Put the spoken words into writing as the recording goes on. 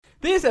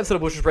This episode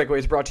of Bush's Breakaway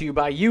is brought to you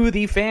by you,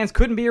 the fans.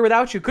 Couldn't be here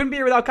without you. Couldn't be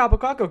here without Capo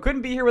Caco.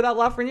 Couldn't be here without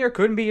Lafreniere.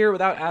 Couldn't be here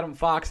without Adam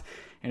Fox.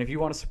 And if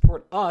you want to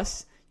support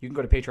us, you can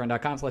go to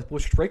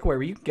patreon.com/Bush's Breakaway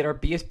where you can get our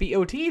BSB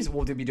OTs.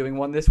 We'll be doing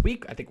one this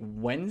week. I think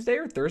Wednesday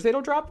or Thursday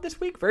it'll drop this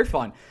week. Very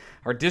fun.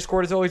 Our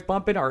Discord is always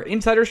bumping. Our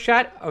Insiders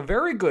chat, a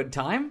very good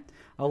time.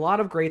 A lot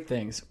of great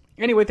things.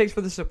 Anyway, thanks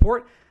for the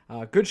support.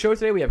 Good show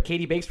today. We have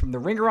Katie Bakes from The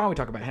Ringer on. We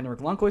talk about Henrik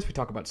Lundqvist. We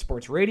talk about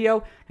sports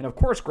radio. And, of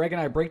course, Greg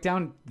and I break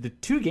down the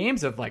two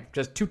games of,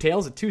 just two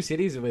tales of two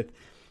cities with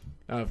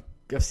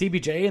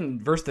CBJ and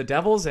versus the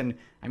Devils. And,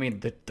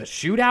 the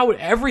shootout,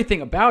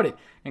 everything about it.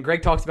 And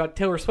Greg talks about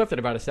Taylor Swift in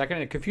about a second,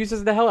 and it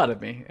confuses the hell out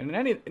of me. And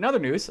in other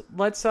news,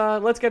 let's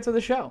get to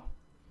the show.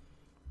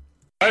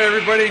 Hi,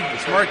 everybody.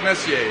 It's Mark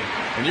Messier,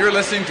 and you're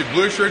listening to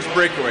Blue Shirts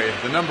Breakaway,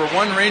 the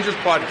 #1 Rangers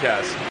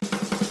podcast.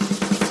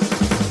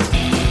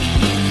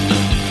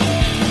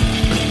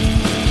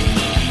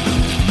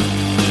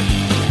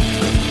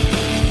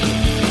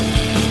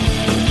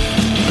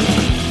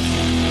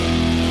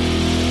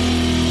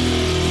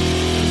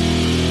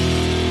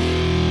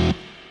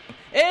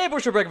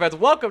 Busher Breakaway fans,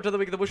 welcome to the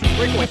week of the Busher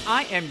Breakaway.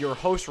 I am your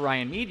host,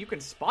 Ryan Mead. You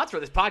can sponsor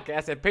this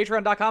podcast at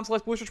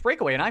patreon.com/Busher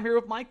Breakaway, and I'm here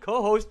with my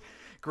co-host,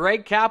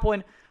 Greg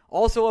Kaplan,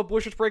 also a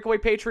Busher Breakaway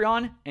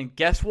Patreon. And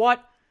guess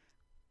what?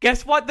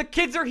 The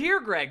kids are here,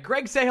 Greg.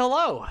 Greg, say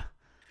hello.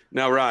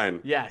 Now, Ryan.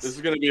 Yes. This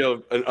is going to be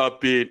an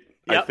upbeat,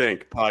 I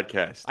think,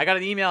 podcast. I got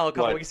an email a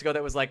couple weeks ago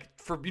that was like,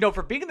 for being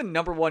the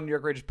 #1 New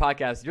York Rangers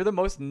podcast, you're the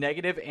most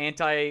negative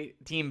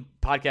anti-team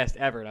podcast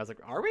ever. And I was like,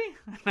 are we?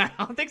 I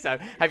don't think so.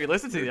 Have you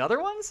listened to the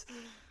other ones?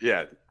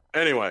 Yeah.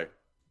 Anyway,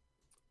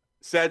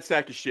 sad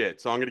sack of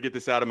shit. So I'm going to get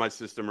this out of my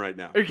system right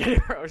now.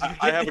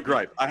 I have a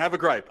gripe. I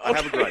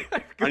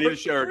need to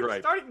share a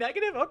gripe. Starting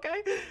negative?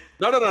 Okay.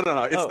 No.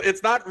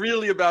 It's not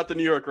really about the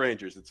New York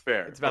Rangers. It's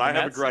fair. It's about but I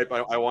have Mets? a gripe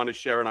I want to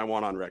share and I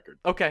want on record.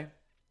 Okay.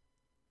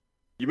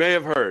 You may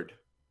have heard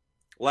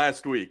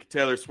last week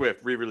Taylor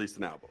Swift re-released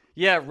an album.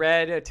 Yeah,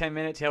 read a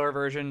 10-minute Taylor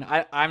version.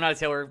 I'm not a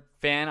Taylor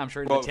fan. I'm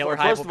sure the Taylor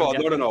hype. First of all,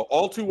 no.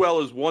 All Too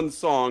Well is one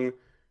song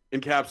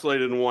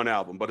encapsulated in one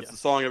album, but it's the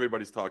song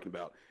everybody's talking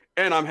about.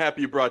 And I'm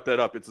happy you brought that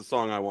up. It's a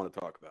song I want to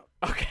talk about.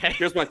 Okay.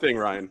 Here's my thing,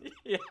 Ryan.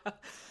 Yeah.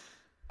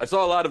 I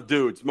saw a lot of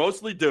dudes,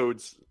 mostly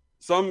dudes,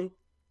 some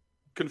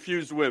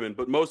confused women,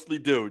 but mostly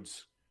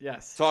dudes.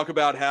 Yes. Talk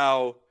about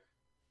how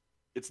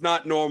it's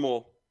not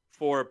normal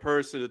for a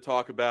person to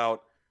talk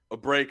about a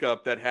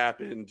breakup that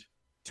happened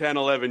 10,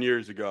 11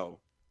 years ago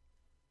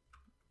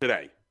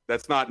today.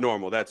 That's not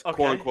normal. That's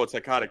quote-unquote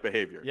psychotic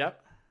behavior.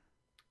 Yep.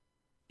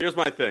 Here's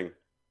my thing.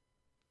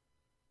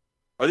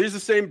 Are these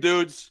the same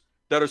dudes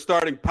that are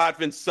starting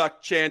Potvin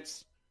suck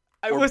chants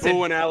or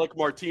booing Alec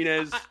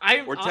Martinez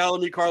or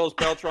telling me Carlos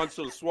Beltran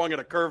should have swung at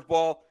a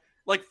curveball?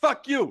 Like,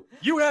 fuck you.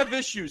 You have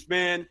issues,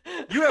 man.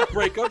 You have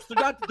breakups.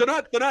 They're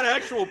not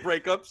actual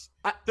breakups.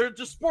 They're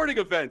just sporting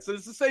events. And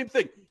it's the same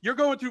thing.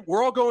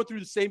 We're all going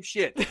through the same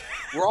shit.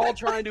 We're all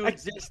trying to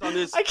exist on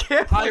this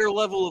higher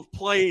level of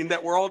plane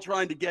that we're all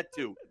trying to get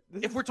to.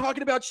 If we're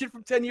talking about shit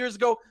from 10 years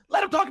ago,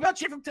 let them talk about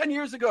shit from 10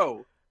 years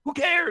ago. Who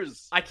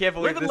cares? I can't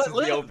believe this is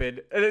the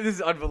open. This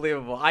is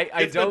unbelievable.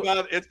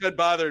 It's been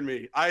bothering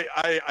me.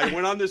 I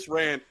went on this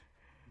rant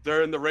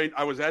during the rain.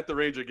 I was at the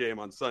Ranger game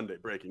on Sunday.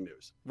 Breaking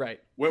news.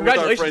 Right. Went with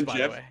our friend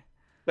Jeff.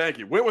 Thank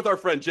you. Went with our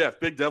friend Jeff,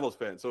 big Devils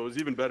fan, so it was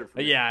even better for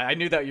me. Yeah, I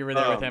knew that you were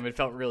there with him. It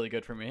felt really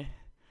good for me.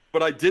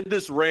 But I did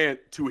this rant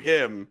to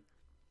him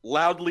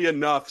loudly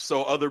enough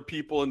so other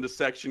people in the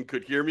section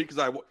could hear me, because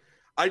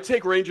I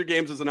take Ranger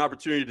games as an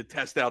opportunity to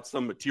test out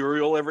some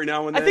material every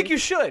now and then. I think you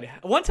should.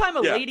 One time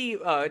a lady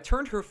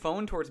turned her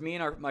phone towards me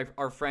and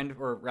our friend,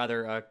 or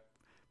rather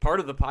part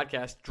of the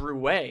podcast, Drew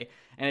Way,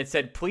 and it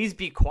said, "Please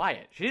be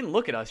quiet." She didn't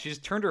look at us. She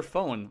just turned her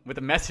phone with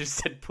a message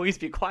that said, "Please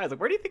be quiet." I was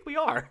like, where do you think we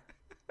are?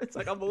 It's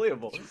like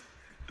unbelievable.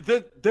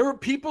 There were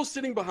people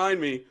sitting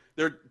behind me.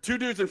 There are two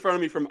dudes in front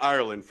of me from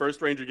Ireland,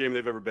 first Ranger game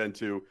they've ever been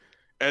to.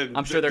 And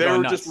I'm sure they were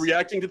nuts. Just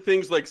reacting to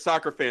things like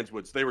soccer fans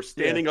would. So they were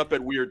standing up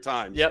at weird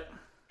times. Yep.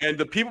 And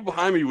the people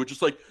behind me were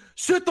just like,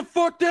 "Sit the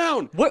fuck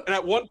down!" What? And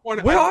at one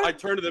point, I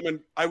turned to them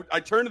and I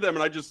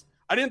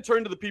didn't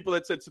turn to the people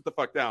that said "sit the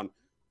fuck down."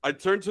 I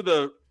turned to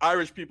the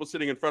Irish people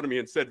sitting in front of me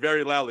and said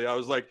very loudly, I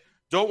was like,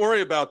 "Don't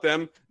worry about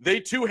them. They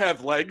too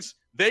have legs.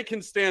 They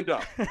can stand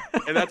up."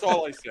 And that's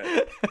all I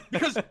said.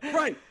 Because,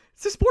 Brian,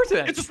 it's a sports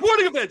event. It's a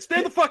sporting event.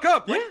 Stand the fuck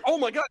up. Yeah. Like, oh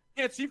my God,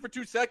 you can't see for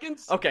 2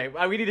 seconds? Okay,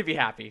 we need to be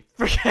happy.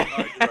 You're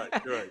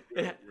right.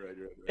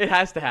 It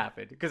has to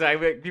happen, because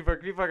people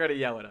are going to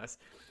yell at us.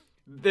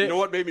 You know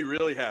what made me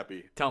really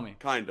happy? Tell me.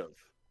 Kind of.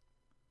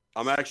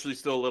 I'm actually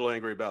still a little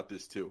angry about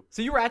this too.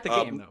 So you were at the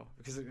game, though.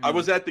 I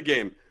was at the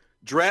game.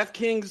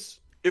 DraftKings,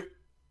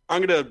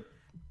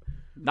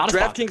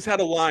 DraftKings had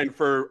a line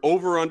for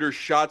over/under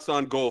shots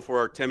on goal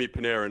for Artemi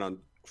Panarin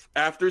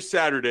after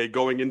Saturday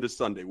going into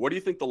Sunday. What do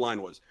you think the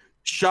line was?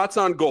 Shots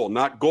on goal,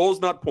 not goals,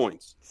 not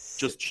points.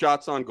 Just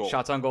shots on goal.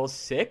 Shots on goal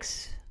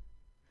 6?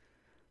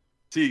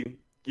 See,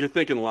 you're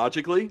thinking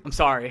logically. I'm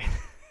sorry.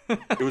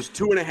 It was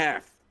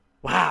 2.5.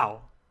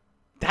 Wow.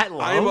 That low?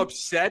 I am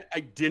upset I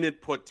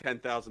didn't put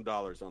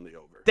 $10,000 on the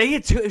over. They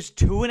had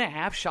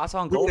 2.5 shots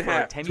on goal for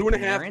Artemi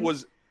Panarin. 2.5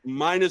 was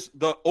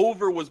the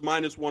over was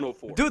minus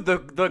 104. Dude,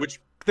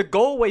 the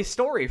goal away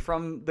story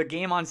from the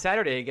game on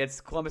Saturday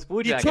against Columbus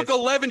Blue Jackets. He took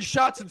 11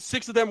 shots and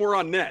 6 of them were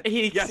on net.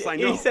 Yes, I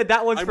know. He said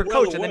that one's for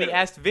coach, and then he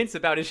asked Vince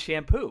about his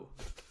shampoo.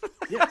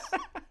 Yes.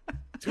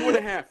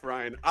 2.5,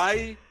 Ryan.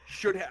 I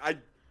should have.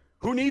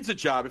 Who needs a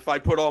job if I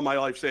put all my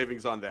life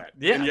savings on that?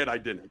 Yeah. And yet I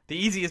didn't. The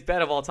easiest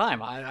bet of all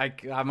time.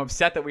 I'm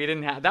upset that we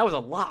didn't have. That was a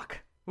lock.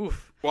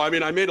 Oof. Well, I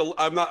mean, I'm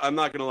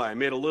not gonna lie. I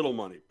made a little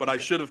money, but I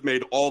should have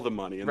made all the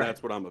money, and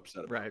that's what I'm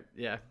upset about. Right.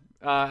 Yeah.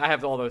 I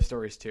have all those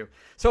stories too.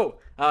 So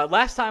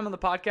last time on the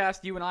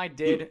podcast, you and I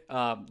did.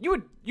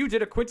 You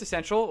did a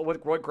quintessential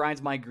what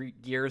grinds my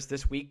gears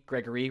this week,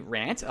 Gregory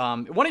rant.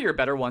 One of your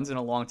better ones in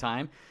a long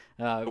time.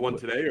 The one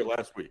today or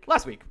last week?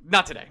 Last week.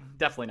 Not today.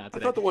 Definitely not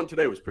today. I thought the one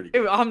today was pretty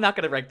good. I'm not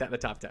going to rank that in the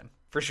top 10,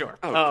 for sure.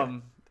 Okay.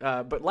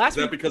 But last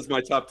week... Is that because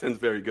my top 10 is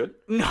very good?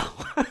 No.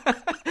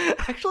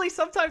 Actually,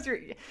 sometimes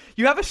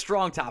you have a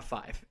strong top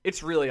 5.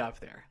 It's really up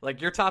there. Like,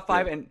 your top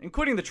 5, and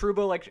including the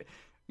Trouba, like,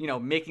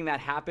 making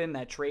that happen,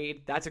 that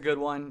trade, that's a good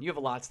one. You have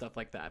a lot of stuff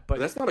like that. But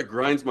that's not a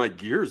grinds my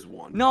gears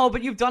one. No,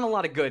 but you've done a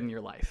lot of good in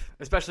your life,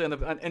 especially in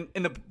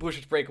the Blue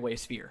Shirts breakaway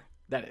sphere,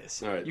 that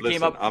is. All right, you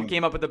came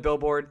up with the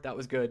billboard. That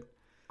was good.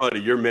 Buddy,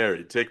 you're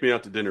married. Take me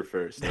out to dinner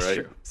first, That's all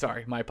right? True.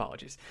 Sorry, my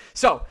apologies.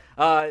 So,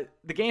 the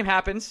game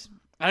happens.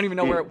 I don't even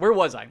know where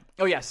was I?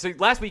 Oh, yeah. So,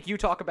 last week you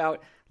talk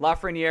about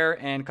Lafreniere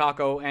and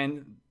Kakko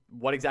and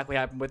what exactly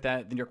happened with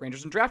the New York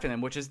Rangers and drafting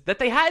them, which is that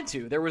they had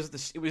to.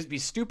 It would be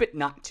stupid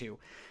not to.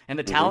 And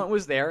the talent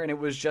was there, and it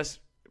was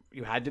just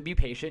you had to be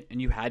patient,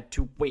 and you had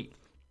to wait.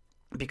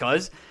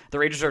 Because the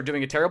Rangers are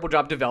doing a terrible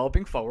job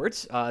developing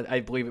forwards. I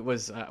believe it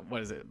was,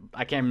 what is it?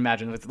 I can't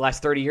imagine. With the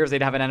last 30 years,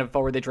 they'd have an NFL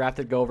forward they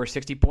drafted go over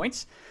 60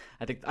 points.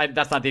 I think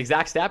that's not the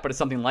exact stat, but it's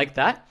something like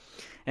that.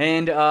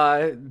 And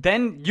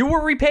then you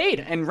were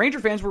repaid, and Ranger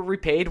fans were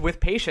repaid with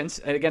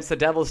patience against the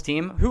Devils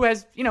team, who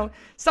has,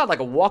 it's not like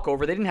a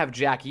walkover. They didn't have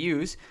Jack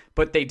Hughes,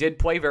 but they did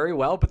play very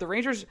well. But the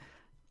Rangers,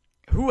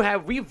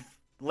 we've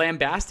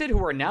lambasted,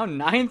 who are now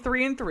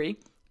 9-3-3,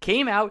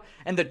 came out,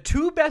 and the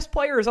two best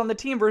players on the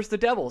team versus the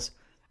Devils,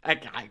 I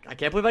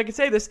can't believe I can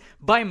say this,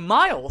 by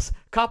miles,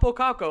 Kaapo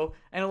Kakko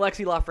and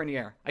Alexis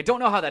Lafreniere. I don't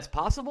know how that's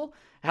possible,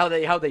 how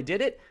they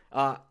did it.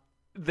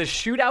 The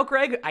shootout,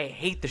 Greg, I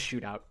hate the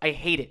shootout. I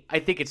hate it. I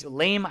think it's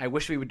lame. I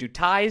wish we would do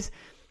ties.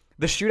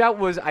 The shootout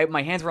was,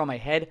 my hands were on my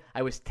head.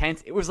 I was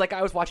tense. It was like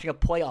I was watching a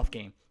playoff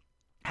game.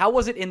 How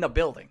was it in the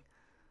building?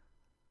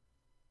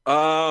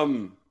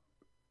 Man,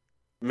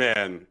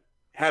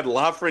 had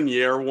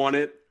Lafreniere won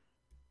it,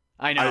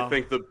 I know. I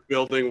think the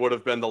building would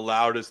have been the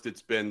loudest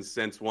it's been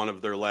since one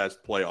of their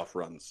last playoff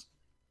runs.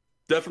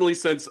 Definitely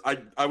since I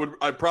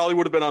probably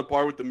would have been on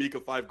par with the Mika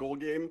 5-goal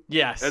game.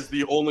 Yes. As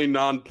the only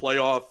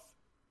non-playoff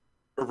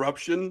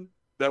eruption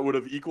that would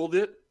have equaled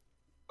it.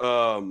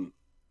 The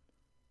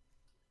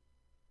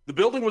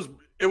building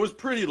was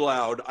pretty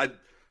loud.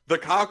 The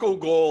Kakko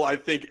goal, I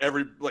think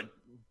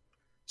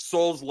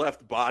souls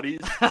left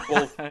bodies,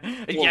 both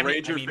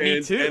Ranger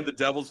fans and the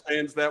Devils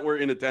fans that were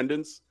in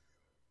attendance.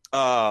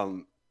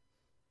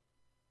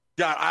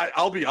 Yeah,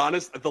 I'll be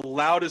honest. The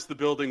loudest the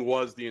building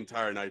was the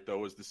entire night, though,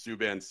 was the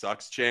Subban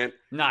sucks chant.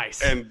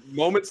 Nice. And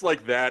moments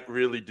like that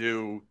really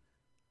do.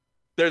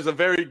 There's a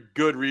very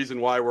good reason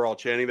why we're all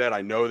chanting that.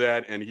 I know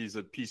that, and he's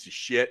a piece of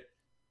shit.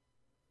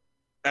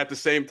 At the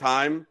same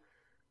time,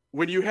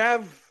 when you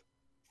have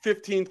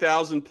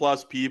 15,000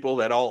 plus people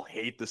that all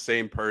hate the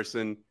same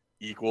person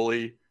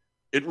equally,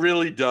 it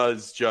really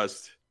does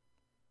just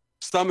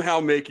somehow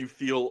make you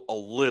feel a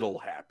little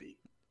happy.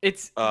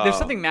 There's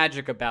something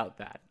magic about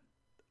that.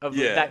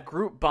 That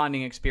group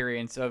bonding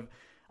experience of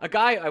a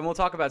guy, and we'll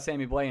talk about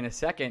Sammy Blais in a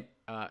second,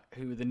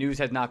 who the news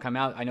has not come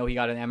out. I know he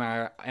got an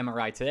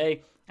MRI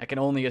today. I can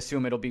only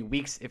assume it'll be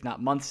weeks, if not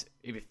months,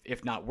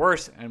 if not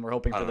worse, and we're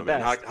hoping for the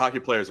best. Man, hockey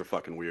players are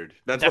fucking weird.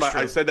 That's what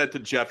I said that to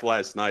Jeff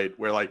last night,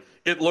 where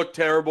it looked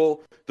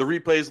terrible. The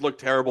replays look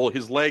terrible.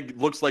 His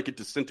leg looks like it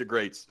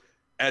disintegrates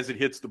as it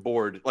hits the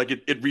board. Like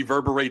it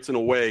reverberates in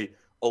a way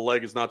a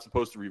leg is not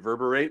supposed to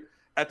reverberate.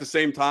 At the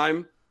same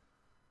time,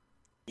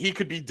 he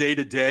could be day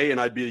to day, and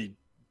I'd be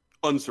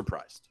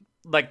unsurprised.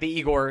 Like the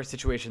Igor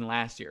situation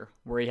last year,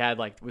 where he had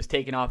was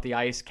taken off the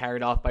ice,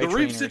 carried off by the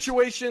trainers. Reef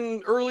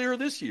situation earlier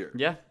this year.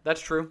 Yeah,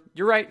 that's true.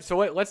 You're right. So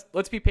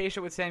let's be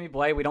patient with Sammy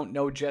Blais. We don't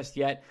know just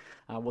yet.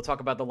 We'll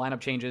talk about the lineup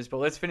changes, but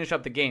let's finish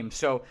up the game.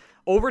 So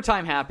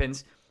overtime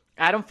happens.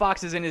 Adam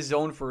Fox is in his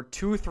zone for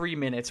 2-3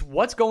 minutes.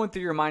 What's going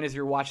through your mind as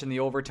you're watching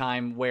the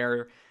overtime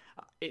where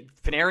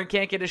Panarin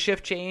can't get a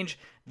shift change?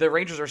 The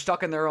Rangers are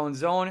stuck in their own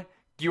zone.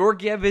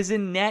 Georgiev is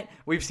in net.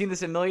 We've seen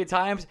this a million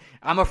times.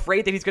 I'm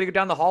afraid that he's going to go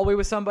down the hallway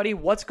with somebody.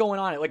 What's going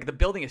on? The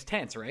building is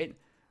tense, right?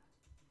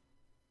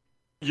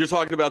 You're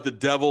talking about the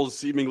Devils'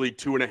 seemingly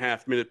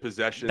 2.5-minute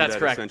possession that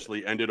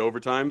essentially ended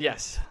overtime?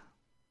 Yes.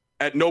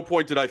 At no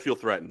point did I feel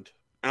threatened.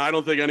 And I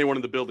don't think anyone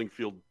in the building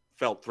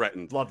felt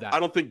threatened. Love that. I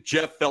don't think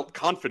Jeff felt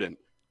confident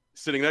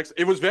sitting next.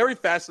 It was very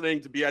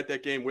fascinating to be at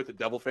that game with a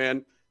Devil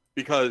fan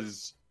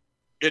because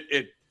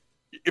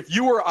if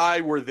you or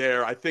I were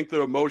there, I think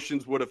the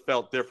emotions would have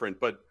felt different.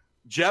 But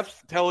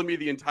Jeff's telling me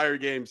the entire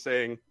game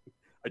saying,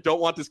 I don't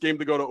want this game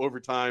to go to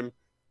overtime.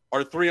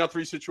 Our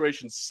 3-on-3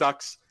 situation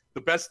sucks.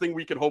 The best thing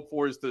we can hope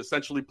for is to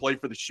essentially play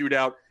for the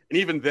shootout. And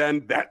even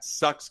then, that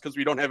sucks because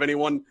we don't have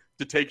anyone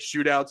to take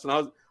shootouts.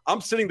 And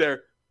I'm sitting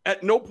there.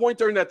 At no point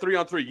during that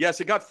 3-on-3, yes,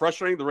 it got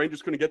frustrating. The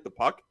Rangers couldn't get the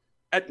puck.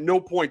 At no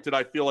point did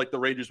I feel like the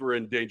Rangers were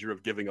in danger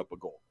of giving up a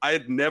goal. I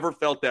had never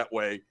felt that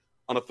way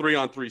on a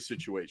 3-on-3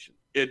 situation.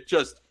 It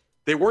just,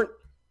 they were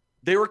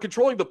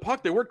controlling the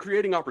puck. They weren't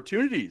creating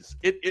opportunities.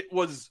 It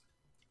was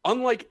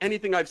unlike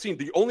anything I've seen.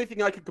 The only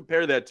thing I could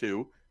compare that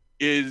to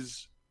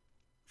is,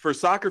 for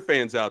soccer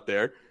fans out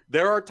there,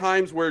 there are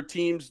times where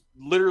teams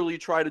literally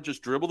try to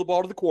just dribble the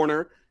ball to the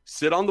corner,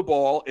 sit on the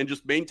ball, and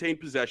just maintain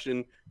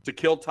possession to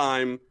kill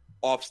time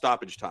off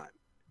stoppage time.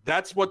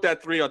 That's what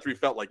that 3-on-3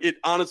 felt like. It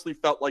honestly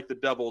felt like the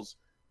Devils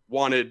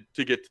wanted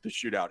to get to the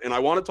shootout. And I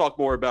want to talk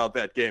more about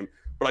that game,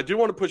 but I do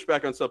want to push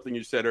back on something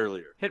you said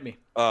earlier. Hit me.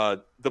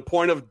 The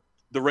point of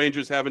the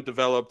Rangers haven't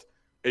developed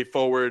a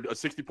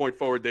 60-point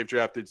forward they've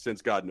drafted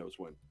since God knows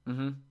when.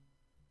 Mm-hmm.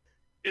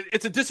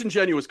 It's a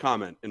disingenuous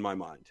comment in my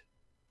mind.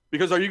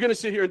 Because are you going to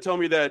sit here and tell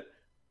me that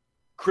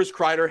Chris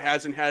Kreider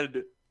hasn't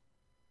had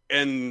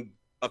an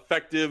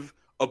effective,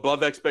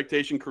 above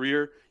expectation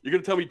career? You're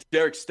going to tell me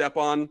Derek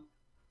Stepan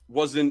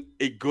wasn't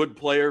a good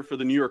player for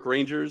the New York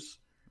Rangers?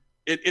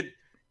 The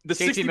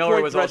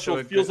 60-point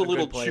threshold feels a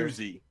little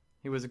choosy.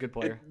 He was a good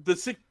player.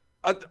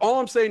 All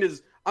I'm saying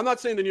is, I'm not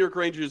saying the New York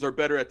Rangers are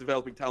better at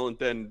developing talent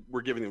than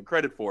we're giving them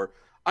credit for.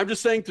 I'm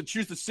just saying to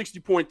choose the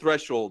 60-point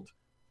threshold,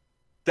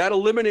 that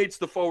eliminates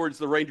the forwards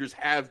the Rangers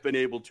have been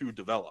able to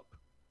develop.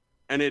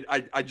 And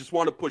I just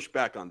want to push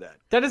back on that.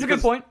 That is a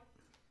good point.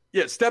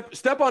 Yeah,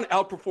 Stepan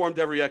outperformed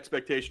every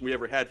expectation we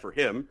ever had for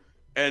him.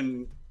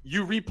 And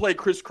you replay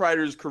Chris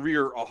Kreider's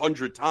career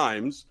 100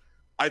 times,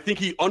 I think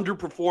he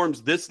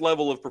underperforms this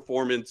level of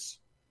performance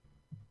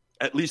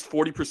at least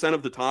 40%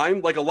 of the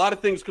time. Like, a lot of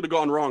things could have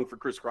gone wrong for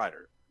Chris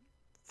Kreider.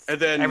 And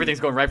then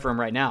everything's going right for him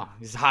right now.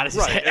 He's hot as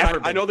he's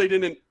ever been. I know they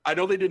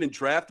didn't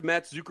draft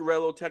Matt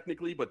Zuccarello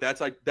technically, but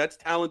that's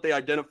talent they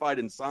identified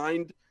and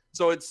signed.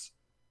 So it's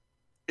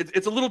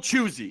a little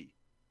choosy.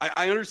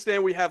 I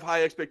understand we have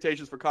high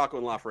expectations for Kakko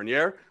and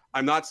Lafreniere.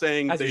 I'm not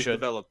saying they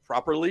developed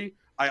properly.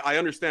 I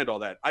understand all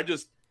that.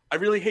 I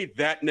really hate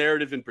that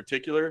narrative in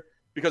particular,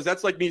 because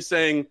that's like me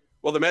saying,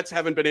 well, the Mets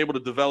haven't been able to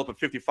develop a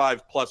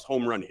 55-plus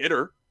home run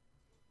hitter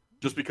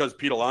just because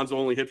Pete Alonso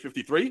only hit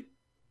 53.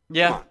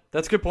 Yeah,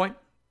 that's a good point.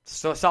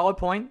 So solid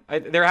point.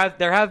 There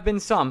have been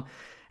some,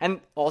 and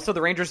also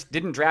the Rangers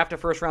didn't draft a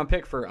first-round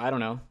pick for, I don't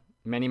know,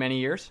 many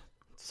years.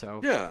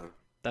 So yeah.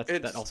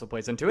 That also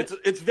plays into it.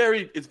 It's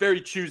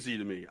very choosy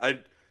to me.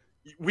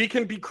 We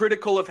can be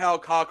critical of how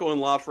Kakko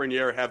and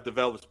Lafreniere have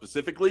developed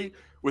specifically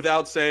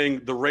without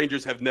saying the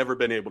Rangers have never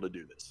been able to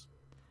do this.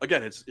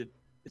 Again, it's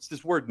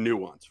this word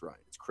nuance, right?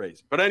 It's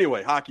crazy. But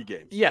anyway, hockey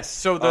games. Yes.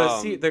 So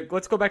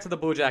let's go back to the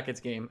Blue Jackets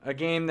game. A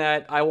game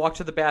that I walked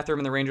to the bathroom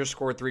and the Rangers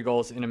scored 3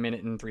 goals in a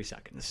minute and 3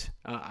 seconds.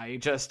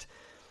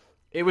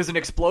 It was an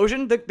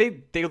explosion.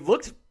 They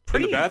looked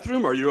pretty. In the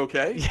bathroom? Are you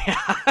okay?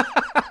 Yeah.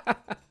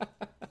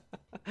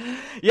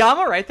 Yeah, I'm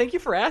all right. Thank you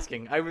for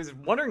asking. I was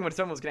wondering when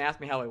someone was going to ask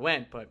me how it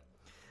went, but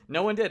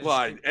no one did.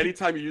 Well,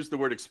 anytime you use the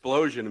word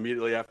explosion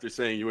immediately after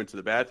saying you went to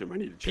the bathroom, I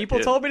need to check People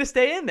told me to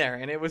stay in there,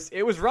 and it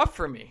was rough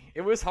for me.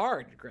 It was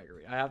hard,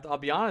 Gregory. I'll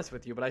be honest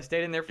with you, but I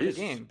stayed in there for the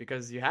game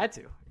because you had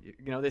to.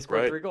 They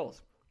scored 3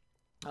 goals.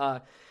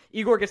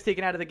 Igor gets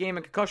taken out of the game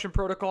in concussion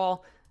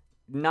protocol.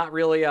 Not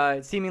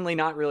really, seemingly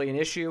not really an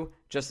issue.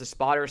 Just a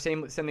spotter.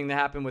 Same thing that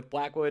happened with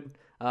Blackwood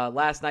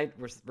last night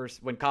versus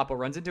when Capo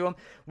runs into him.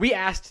 We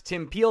asked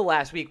Tim Peel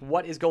last week,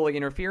 what is goalie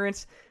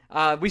interference?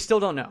 We still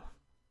don't know.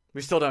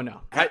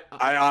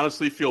 I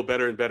honestly feel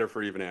better and better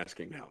for even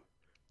asking now.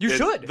 You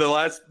should. The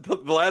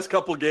last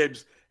couple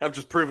games have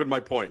just proven my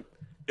point.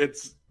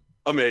 It's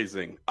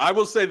amazing. I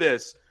will say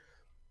this.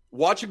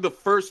 Watching the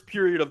first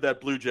period of that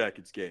Blue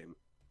Jackets game,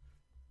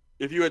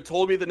 if you had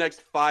told me the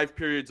next 5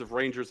 periods of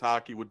Rangers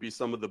hockey would be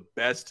some of the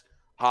best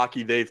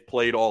hockey they've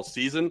played all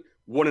season,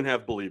 wouldn't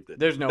have believed it.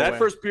 There's no way. That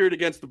first period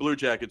against the Blue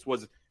Jackets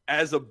was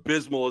as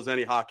abysmal as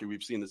any hockey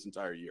we've seen this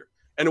entire year.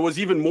 And it was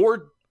even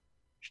more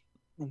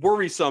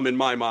worrisome in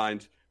my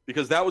mind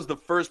because that was the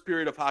first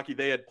period of hockey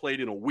they had played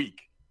in a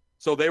week.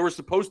 So they were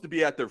supposed to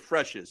be at their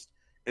freshest,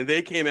 and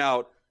they came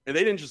out and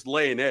they didn't just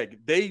lay an egg.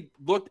 They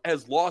looked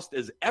as lost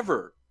as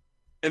ever.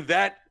 And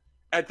that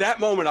at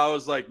that moment, I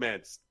was like,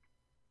 man,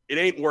 it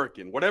ain't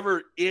working.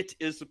 Whatever it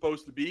is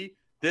supposed to be,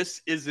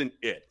 this isn't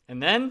it.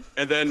 And then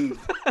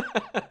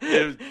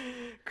it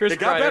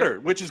got better,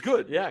 which is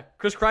good. Yeah.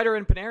 Chris Kreider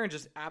and Panarin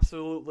just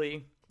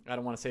absolutely, I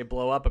don't want to say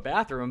blow up a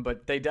bathroom,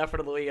 but they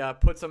definitely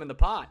put some in the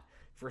pot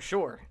for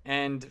sure.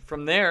 And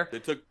from there,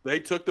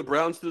 they took the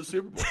Browns to the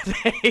Super Bowl.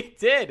 They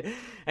did.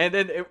 And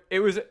then it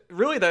was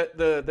really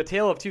the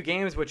tale of 2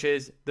 games, which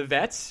is the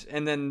vets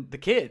and then the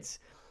kids.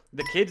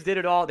 The kids did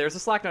it all. There's a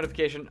Slack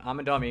notification. I'm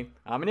a dummy.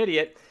 I'm an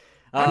idiot.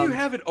 How do you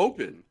have it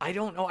open? I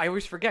don't know. I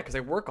always forget because I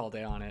work all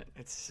day on it.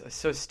 It's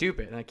so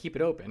stupid, and I keep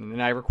it open, and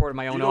then I record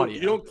my own audio.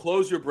 You don't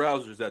close your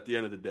browsers at the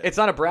end of the day. It's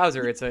not a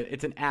browser. It's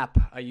an app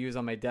I use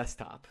on my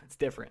desktop. It's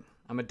different.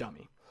 I'm a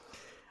dummy.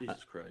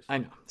 Jesus Christ. I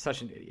know.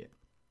 Such an idiot.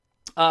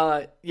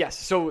 Yes,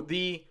 so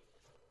the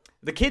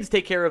kids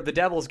take care of the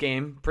Devils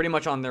game pretty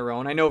much on their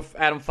own. I know if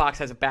Adam Fox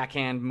has a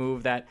backhand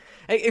move that...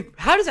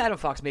 how does Adam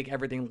Fox make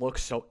everything look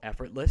so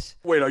effortless?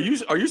 Wait, are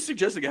you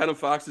suggesting Adam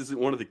Fox isn't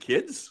one of the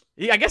kids?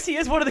 Yeah, I guess he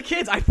is one of the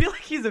kids. I feel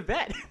like he's a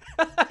vet.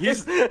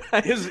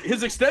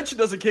 His extension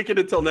doesn't kick in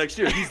until next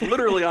year. He's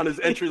literally on his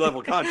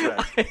entry-level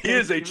contract. He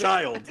is a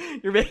child.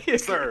 You're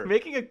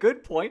making a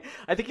good point.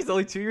 I think he's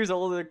only 2 years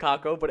older than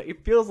Kakko, but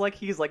it feels like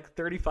he's like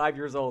 35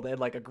 years old and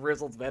like a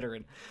grizzled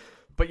veteran.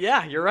 But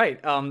yeah, you're right.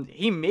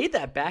 He made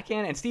that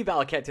backhand, and Steve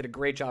Alakette did a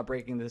great job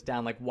breaking this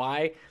down. Like,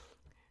 why,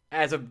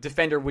 as a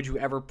defender, would you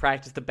ever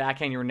practice the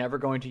backhand? You're never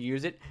going to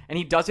use it. And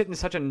he does it in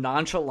such a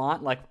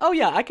nonchalant, like, oh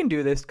yeah, I can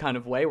do this kind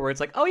of way, where it's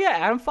like, oh yeah,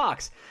 Adam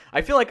Fox.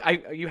 I feel like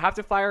you have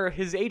to fire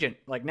his agent,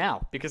 like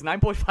now, because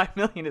 $9.5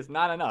 million is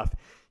not enough.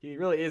 He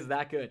really is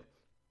that good.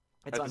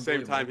 At the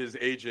same time, his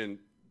agent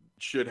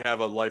should have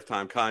a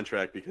lifetime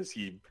contract because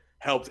he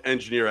helped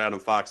engineer Adam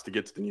Fox to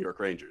get to the New York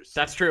Rangers.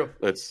 That's true.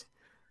 Let's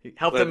be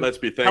thankful.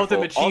 Helped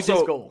him achieve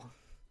his goal.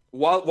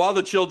 While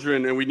the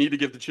children, and we need to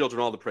give the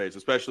children all the praise,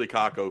 especially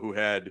Kakko, who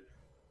had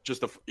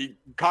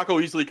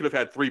Kakko easily could have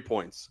had 3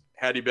 points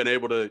had he been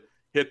able to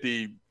hit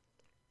the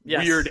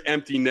weird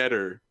empty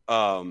netter.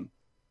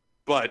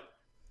 But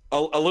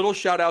a little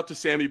shout out to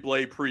Sammy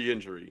Blais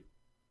pre-injury.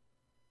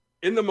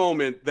 In the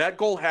moment, that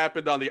goal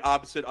happened on the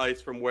opposite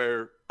ice from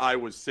where I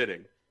was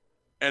sitting.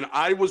 And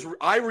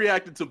I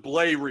reacted to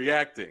Blais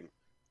reacting.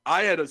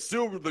 I had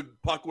assumed the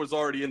puck was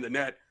already in the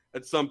net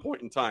at some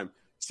point in time.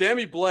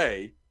 Sammy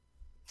Blais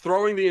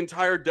throwing the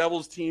entire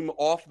Devils team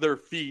off their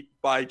feet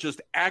by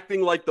just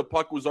acting like the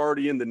puck was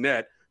already in the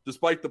net,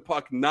 despite the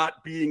puck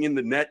not being in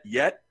the net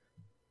yet.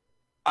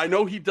 I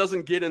know he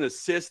doesn't get an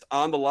assist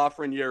on the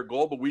Lafreniere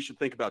goal, but we should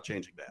think about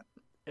changing that.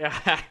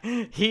 Yeah,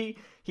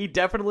 he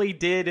definitely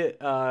did.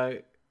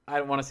 I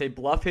don't want to say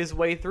bluff his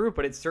way through,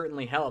 but it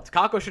certainly helped.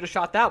 Kakko should have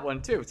shot that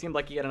one too. It seemed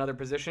like he had another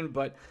position,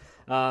 but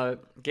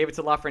gave it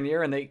to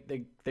Lafreniere, and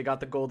they got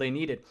the goal they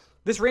needed.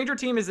 This Ranger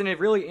team is in a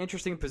really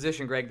interesting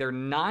position, Greg. They're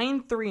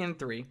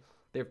 9-3-3.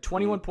 They have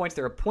 21 points.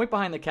 They're a point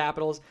behind the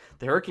Capitals.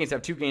 The Hurricanes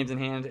have 2 games in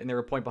hand, and they're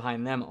a point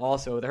behind them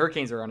also. The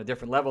Hurricanes are on a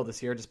different level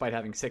this year, despite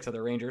having 6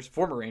 other Rangers,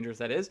 former Rangers,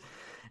 that is.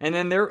 And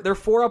then they're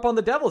 4 up on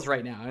the Devils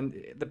right now. And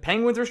the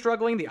Penguins are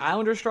struggling. The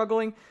Islanders are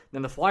struggling.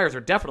 Then the Flyers are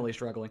definitely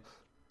struggling.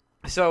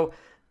 So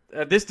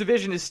this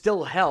division is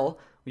still hell.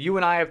 You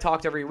and I have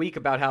talked every week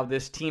about how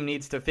this team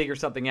needs to figure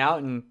something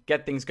out and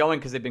get things going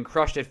because they've been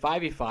crushed at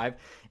 5v5.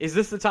 Is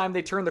this the time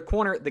they turn the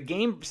corner? The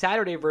game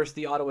Saturday versus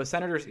the Ottawa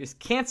Senators is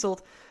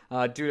canceled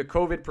due to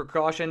COVID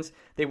precautions.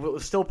 They will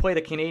still play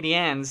the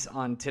Canadiens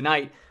on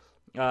tonight.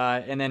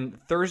 And then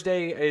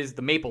Thursday is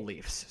the Maple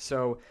Leafs.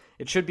 So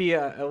it should be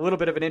a little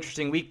bit of an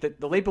interesting week.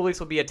 The Maple Leafs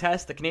will be a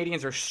test. The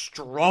Canadiens are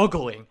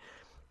struggling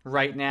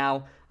right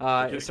now.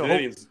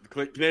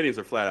 Canadiens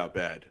are flat out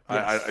bad.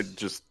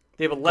 Yes.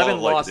 They have 11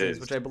 losses,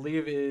 which I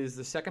believe is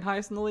the second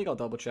highest in the league. I'll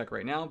double check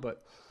right now.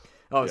 But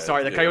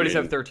the Coyotes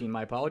have 13.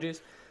 My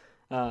apologies.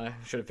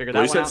 Should have figured that one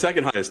out. You said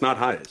second highest, not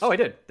highest. Oh, I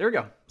did. There we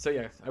go. So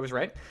yeah, I was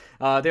right.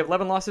 They have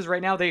 11 losses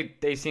right now.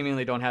 They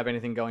seemingly don't have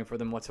anything going for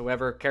them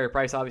whatsoever. Carey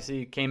Price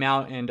obviously came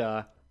out and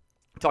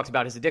talks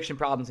about his addiction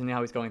problems and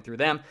how he's going through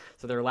them.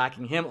 So they're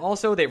lacking him.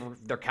 Also,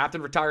 their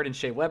captain retired in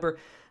Shea Weber,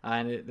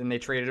 and then they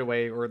traded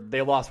away, or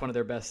they lost one of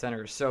their best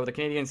centers. So the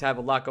Canadiens have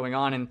a lot going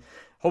on, and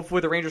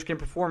hopefully the Rangers can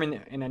perform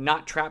in a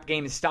not trap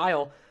game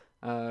style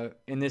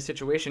in this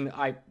situation.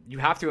 You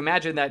have to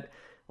imagine that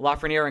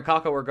Lafreniere and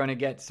Kakko are going to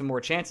get some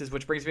more chances,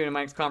 which brings me to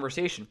my next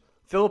conversation.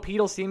 Philip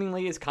Hedl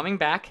seemingly is coming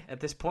back at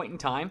this point in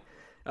time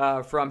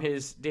from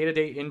his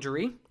day-to-day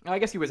injury. I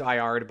guess he was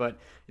IR'd, but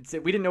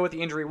we didn't know what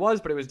the injury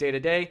was, but it was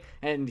day-to-day,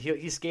 and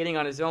he's skating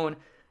on his own.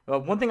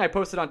 One thing I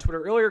posted on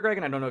Twitter earlier, Greg,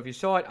 and I don't know if you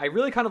saw it, I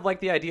really kind of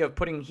like the idea of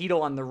putting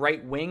Hedl on the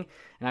right wing,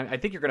 and I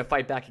think you're going to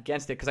fight back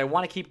against it because I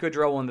want to keep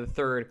Gaudreau on the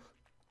third.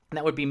 And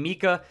that would be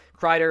Mika,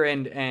 Kreider,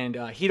 and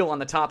Hedl on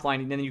the top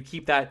line, and then you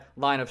keep that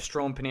line of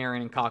Strome,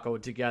 Panarin, and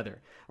Kakko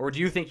together. Or do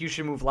you think you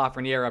should move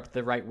Lafreniere up to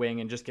the right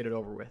wing and just get it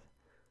over with?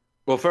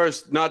 Well,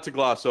 first, not to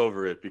gloss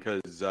over it,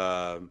 because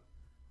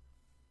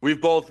we've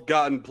both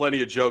gotten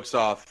plenty of jokes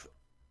off,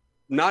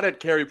 not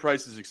at Carey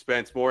Price's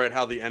expense, more at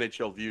how the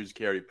NHL views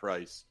Carey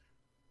Price.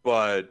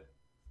 But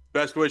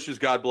best wishes,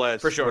 God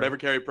bless. For sure. Whatever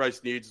Carey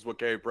Price needs is what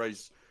Carey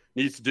Price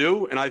needs to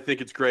do, and I think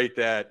it's great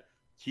that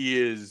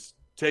he is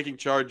taking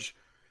charge.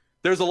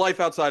 There's a life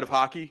outside of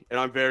hockey, and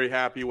I'm very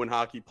happy when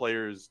hockey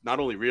players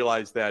not only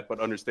realize that, but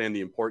understand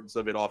the importance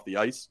of it off the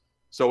ice.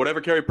 So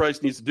whatever Carey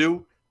Price needs to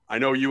do, I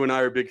know you and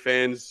I are big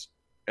fans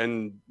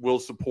and will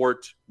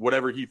support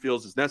whatever he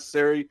feels is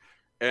necessary.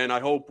 And I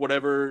hope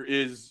whatever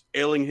is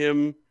ailing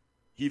him,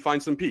 he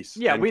finds some peace.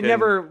 Yeah, we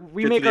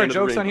make our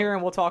jokes on here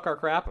and we'll talk our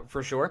crap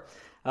for sure.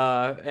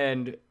 But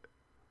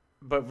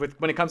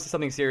when it comes to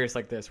something serious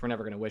like this, we're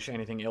never going to wish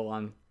anything ill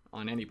on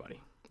on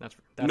anybody. That's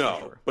no,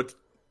 for sure. But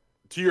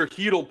to your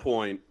Hedl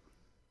point,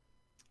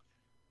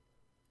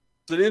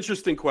 it's an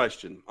interesting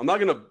question.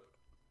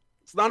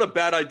 It's not a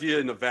bad idea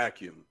in a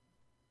vacuum.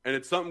 And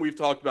it's something we've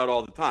talked about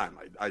all the time.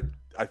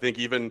 I think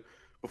even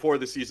before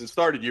the season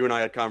started, you and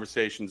I had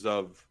conversations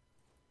of,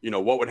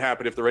 what would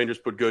happen if the Rangers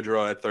put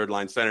Goodrow at third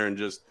line center, and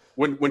just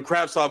when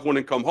Kravtsov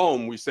wouldn't come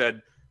home, we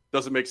said,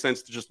 doesn't make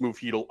sense to just move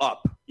Hedl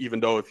up, even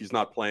though if he's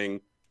not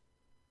playing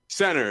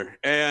center.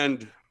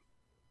 And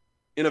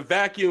in a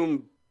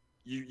vacuum,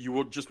 you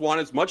would just want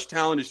as much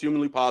talent as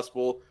humanly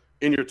possible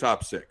in your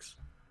top six.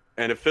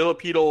 And if Filip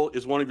Hedl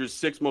is one of your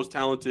six most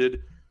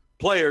talented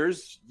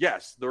players,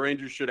 yes, the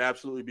Rangers should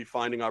absolutely be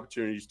finding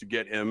opportunities to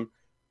get him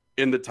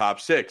in the top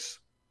six.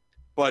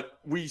 But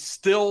we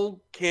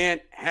still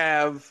can't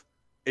have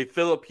a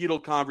Filip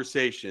Hedl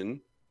conversation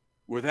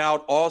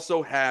without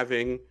also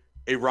having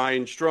a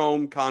Ryan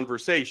Strome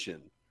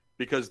conversation,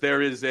 because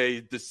there is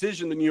a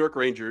decision the New York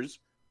Rangers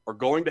are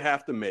going to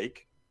have to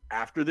make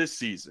after this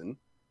season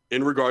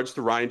in regards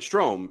to Ryan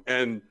Strome.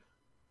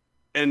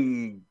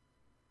 And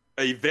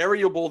a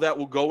variable that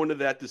will go into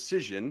that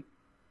decision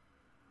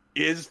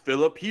is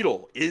Filip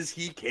Hedl. Is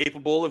he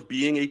capable of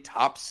being a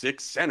top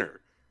six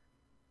center?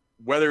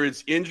 Whether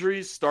it's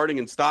injuries, starting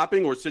and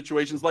stopping, or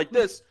situations like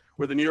this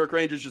where the New York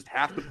Rangers just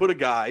have to put a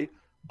guy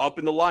up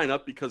in the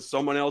lineup because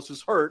someone else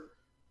is hurt,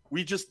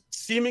 we just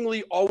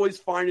seemingly always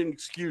find an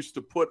excuse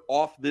to put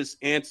off this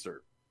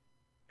answer.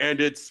 And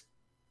it's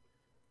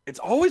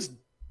always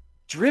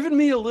driven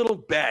me a little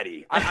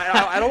batty.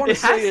 I don't want to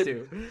say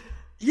it.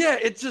 Yeah,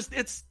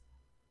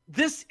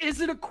 this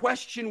isn't a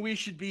question we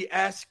should be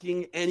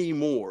asking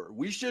anymore.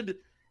 We should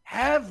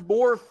have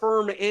more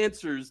firm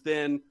answers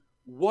than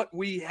what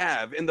we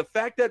have. And the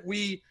fact that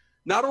we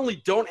not only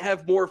don't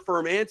have more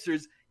firm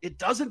answers, it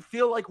doesn't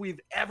feel like we've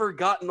ever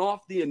gotten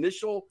off the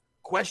initial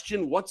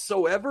question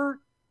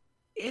whatsoever.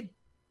 It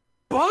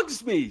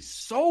bugs me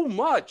so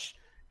much.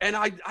 And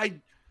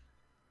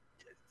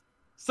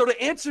so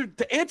to answer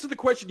the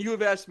question you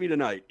have asked me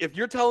tonight, if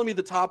you're telling me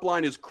the top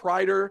line is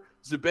Kreider,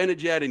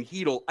 Zibanejad, and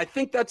Hedl, I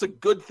think that's a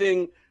good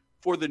thing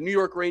for the New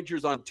York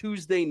Rangers on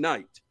Tuesday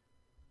night.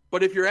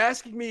 But if you're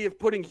asking me if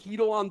putting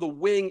Hedl on the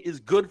wing is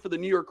good for the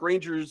New York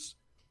Rangers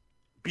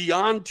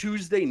beyond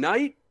Tuesday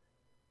night,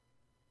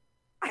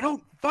 I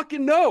don't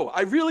fucking know.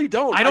 I really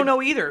don't. I don't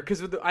know either,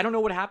 because I don't know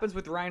what happens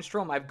with Ryan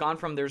Strome. I've gone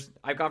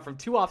from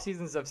 2 off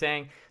seasons of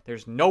saying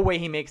there's no way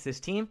he makes this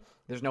team.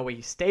 There's no way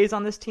he stays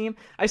on this team.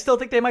 I still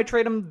think they might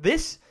trade him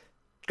this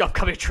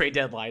upcoming trade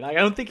deadline. I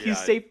don't think he's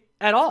safe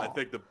at all. I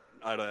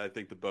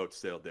think the boat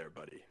sailed there,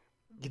 buddy.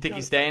 You think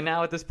he's staying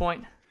now at this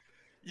point?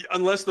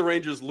 Unless the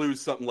Rangers lose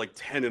something like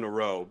 10 in a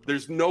row,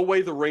 there's no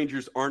way the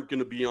Rangers aren't going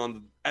to be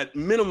on, at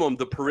minimum,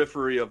 the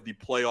periphery of the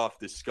playoff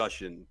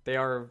discussion.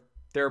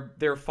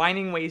 They're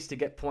finding ways to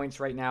get points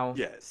right now.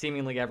 Yeah.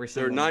 Seemingly every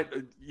single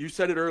week. You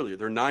said it earlier.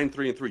 They're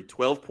 9-3-3,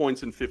 12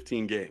 points in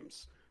 15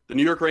 games. The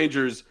New York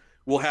Rangers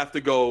will have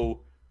to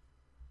go.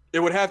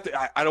 It would have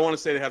to. I don't want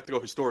to say they have to go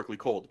historically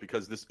cold,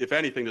 because this, if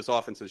anything, this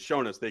offense has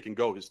shown us they can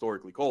go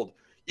historically cold.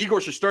 Igor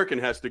Shesterkin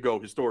has to go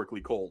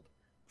historically cold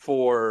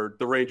for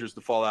the Rangers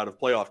to fall out of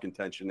playoff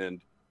contention,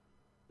 and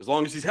as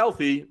long as he's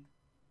healthy,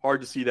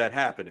 hard to see that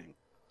happening.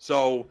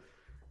 So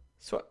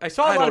I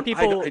saw a lot of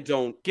people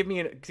give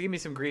me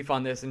some grief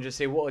on this and just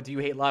say, well, do you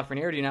hate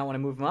Lafreniere? Do you not want to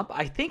move him up?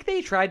 I think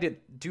they tried to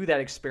do that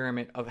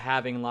experiment of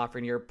having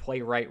Lafreniere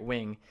play right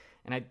wing,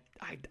 and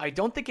I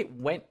don't think it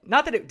went.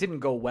 Not that it didn't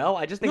go well.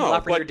 I just think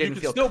Lafreniere didn't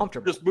feel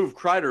comfortable. Just move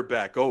Kreider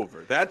back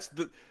over. That's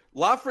the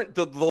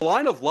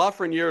line of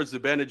Lafreniere,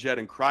 Zibanejad,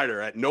 and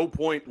Kreider at no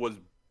point was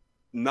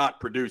not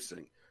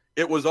producing.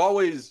 It was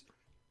always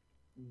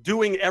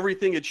doing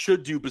everything it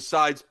should do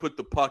besides put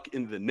the puck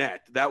in the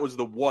net. That was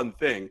the one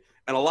thing.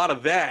 And a lot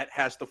of that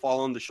has to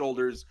fall on the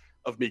shoulders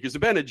of Mika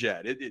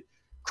Zibanejad.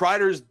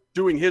 Kreider's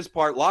doing his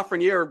part.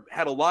 Lafreniere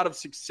had a lot of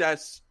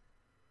success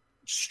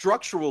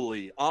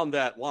structurally on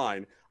that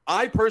line.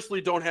 I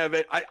personally don't have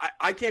it.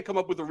 I can't come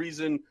up with a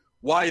reason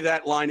why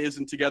that line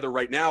isn't together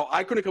right now.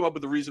 I couldn't come up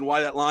with a reason why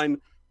that line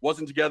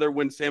wasn't together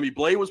when Sammy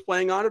Blais was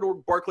playing on it, or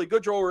Barclay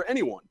Goodrow, or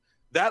anyone.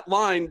 That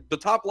line, the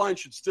top line,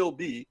 should still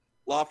be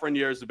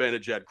Lafreniere,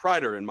 Zibanejad,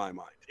 Kreider in my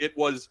mind. It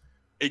was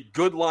a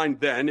good line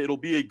then. It'll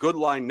be a good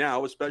line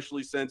now,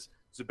 especially since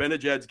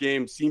Zibanejad's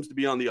game seems to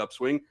be on the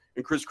upswing,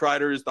 and Chris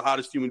Kreider is the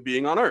hottest human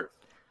being on earth.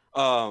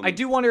 I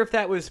do wonder if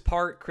that was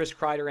part Chris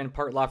Kreider and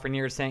part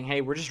Lafreniere saying,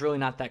 hey, we're just really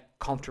not that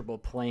comfortable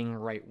playing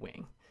right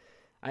wing.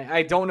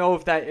 I don't know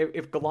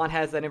if Gallant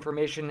has that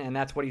information and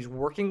that's what he's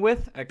working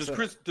with.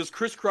 Does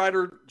Chris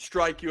Kreider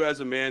strike you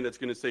as a man that's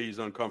going to say he's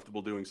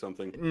uncomfortable doing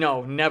something?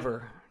 No,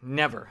 never,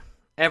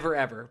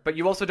 ever. But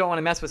you also don't want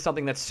to mess with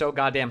something that's so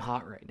goddamn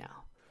hot right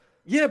now.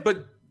 Yeah,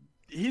 but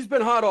he's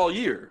been hot all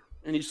year,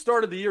 and he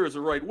started the year as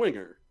a right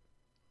winger.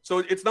 So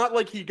it's not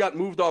like he got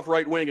moved off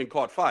right wing and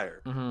caught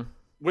fire. Mm-hmm.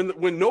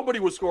 When nobody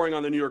was scoring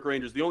on the New York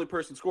Rangers, the only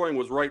person scoring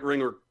was right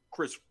winger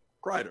Chris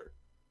Kreider.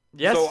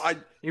 Yes, so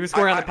he was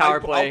scoring on the power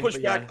play.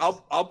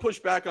 I'll push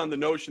back on the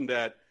notion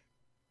that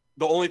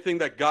the only thing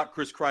that got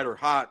Chris Kreider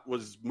hot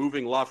was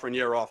moving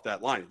Lafreniere off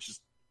that line.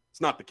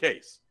 It's not the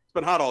case. It's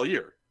been hot all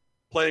year.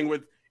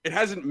 It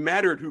hasn't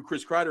mattered who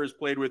Chris Kreider has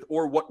played with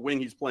or what wing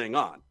he's playing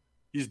on.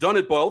 He's done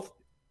it both.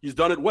 He's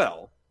done it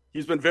well.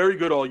 He's been very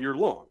good all year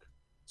long.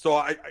 So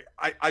I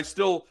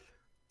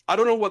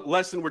don't know what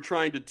lesson we're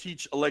trying to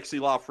teach Alexis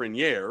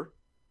Lafreniere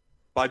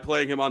by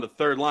playing him on the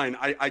third line.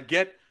 I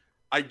get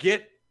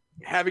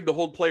having to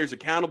hold players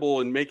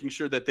accountable and making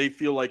sure that they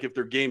feel like if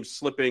their game's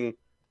slipping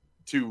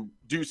to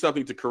do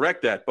something to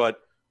correct that. But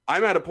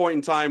I'm at a point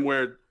in time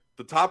where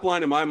the top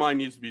line in my mind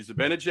needs to be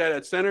Zibanejad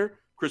at center,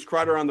 Chris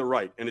Kreider on the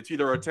right. And it's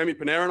either Artemi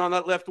Panarin on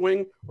that left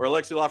wing or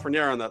Alexis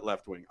Lafreniere on that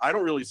left wing. I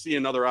don't really see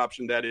another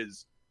option that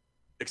is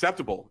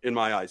acceptable in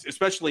my eyes,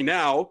 especially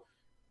now.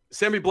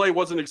 Sammy Blais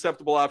wasn't an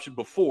acceptable option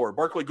before.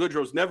 Barclay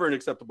Goodrow's never an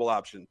acceptable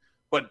option.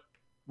 But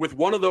with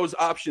one of those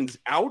options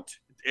out,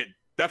 it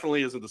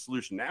definitely isn't the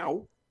solution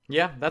now.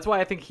 Yeah, that's why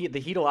I think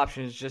the Hedl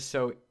option is just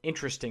so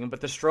interesting.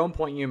 But the Strome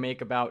point you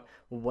make about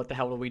what the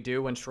hell do we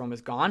do when Strome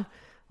is gone,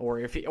 or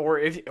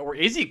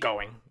is he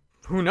going?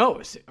 Who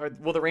knows?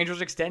 Will the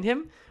Rangers extend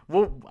him?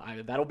 Well,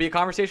 that'll be a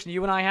conversation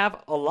you and I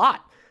have a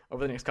lot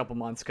over the next couple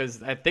months,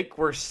 because I think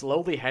we're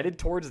slowly headed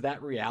towards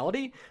that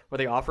reality where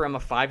they offer him a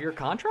 5-year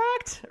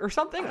contract or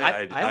something.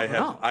 I don't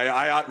know.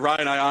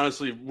 Ryan, I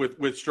honestly, with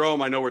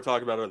Strome, I know we're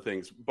talking about other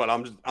things, but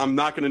I'm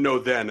not going to know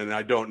then, and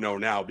I don't know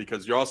now,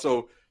 because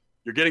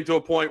you're getting to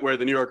a point where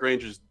the New York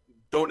Rangers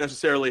don't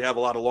necessarily have a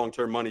lot of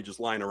long-term money just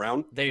lying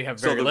around. They have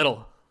very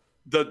little.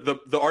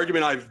 The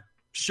argument I've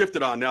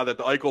shifted on now that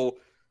the Eichel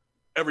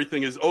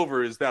everything is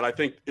over is that I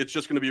think it's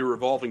just going to be a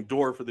revolving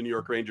door for the New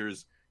York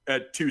Rangers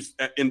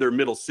in their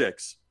middle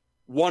six.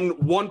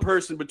 One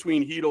person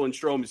between Hedl and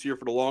Strome is here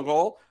for the long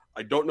haul.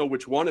 I don't know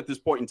which one at this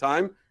point in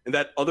time, and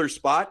that other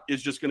spot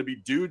is just going to be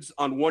dudes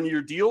on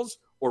 1-year deals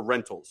or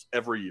rentals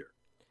every year.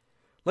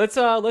 Let's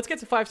get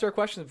to 5-star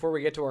questions before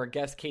we get to our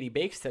guest Katie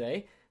Bakes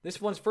today. This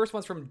first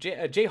one's from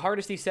Jay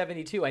Hardesty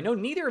 72. I know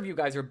neither of you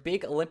guys are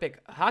big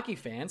Olympic hockey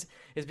fans.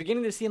 It's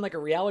beginning to seem like a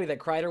reality that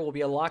Kreider will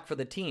be a lock for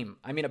the team.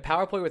 I mean, a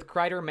power play with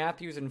Kreider,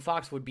 Matthews, and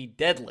Fox would be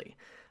deadly.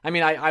 I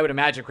mean, I would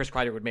imagine Chris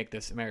Kreider would make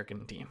this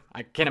American team.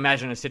 I can't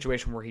imagine a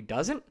situation where he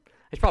doesn't.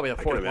 It's probably a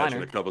fourth liner. I can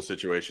imagine a couple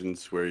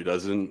situations where he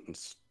doesn't.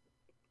 It's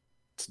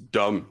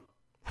dumb.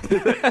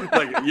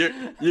 Like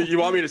you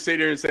want me to sit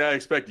here and say I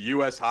expect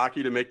U.S.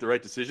 hockey to make the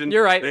right decision?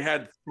 You're right. They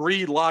had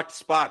 3 locked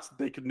spots that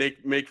they could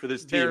make for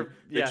this team.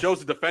 It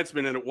chose a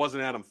defenseman, and it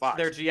wasn't Adam Fox.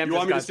 Their GM you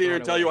want me to sit here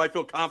and tell you I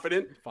feel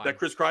confident that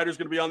Chris Kreider is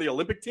going to be on the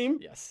Olympic team?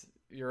 Yes,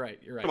 you're right.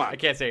 Come on. I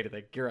can't say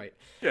anything. You're right.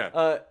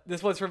 Yeah.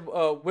 This one's from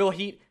Will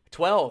Heat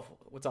 12.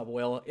 What's up,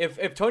 Will?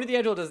 If Tony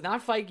DeAngelo does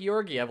not fight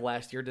Georgiev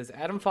last year, does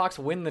Adam Fox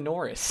win the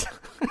Norris?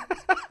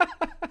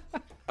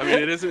 I mean,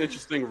 it is an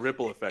interesting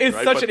ripple effect. It's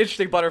right? such an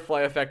interesting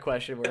butterfly effect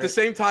question. At the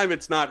same time,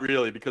 it's not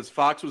really, because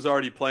Fox was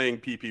already playing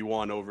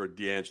PP1 over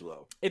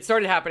DeAngelo. It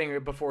started happening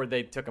before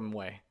they took him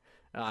away.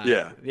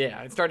 Yeah,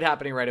 it started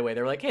happening right away.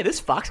 They were like, "Hey,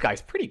 this Fox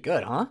guy's pretty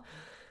good, huh?"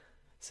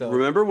 So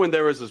remember when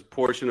there was this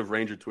portion of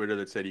Ranger Twitter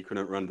that said he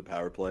couldn't run the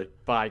power play?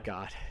 By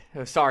God,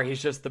 sorry,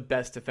 he's just the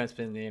best defenseman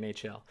in the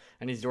NHL,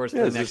 and he's yours for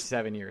the next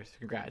 7 years.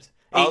 Congrats.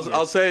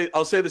 I'll say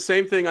the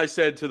same thing I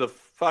said to the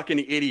fucking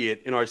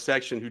idiot in our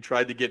section who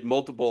tried to get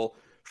multiple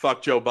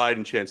 "fuck Joe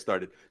Biden" chants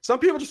started. Some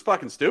people are just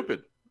fucking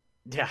stupid.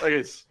 Yeah,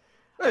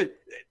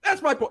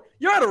 that's my point.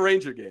 You're at a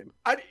Ranger game.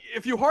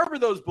 If you harbor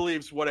those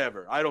beliefs,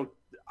 whatever.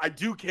 I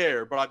do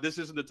care, but this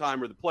isn't the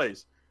time or the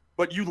place.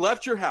 But you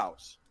left your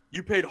house.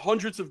 You paid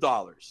hundreds of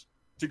dollars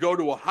to go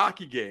to a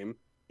hockey game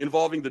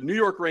involving the New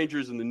York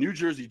Rangers and the New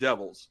Jersey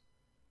Devils.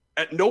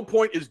 At no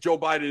point is Joe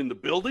Biden in the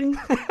building.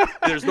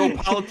 There's no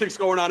politics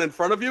going on in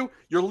front of you.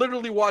 You're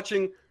literally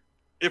watching,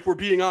 if we're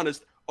being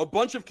honest, a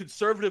bunch of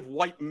conservative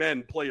white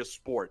men play a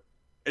sport.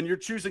 And you're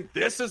choosing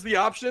this as the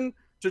option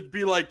to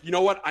be like, you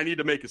know what? I need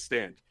to make a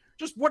stand.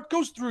 Just what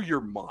goes through your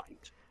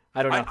mind?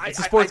 I don't know. It's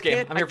a sports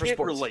game. I'm here for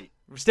sports. Relate.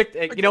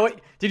 You know what?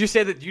 Did you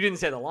say that you didn't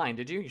say the line?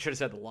 Did you? You should have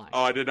said the line.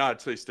 Oh, I did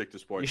not say stick to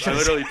sports.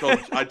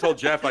 I told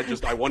Jeff.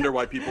 I wonder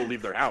why people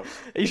leave their house.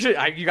 You should.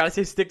 You got to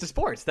say stick to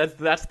sports.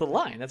 That's the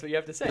line. That's what you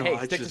have to say. No,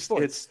 hey, stick to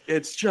sports.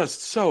 It's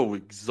just so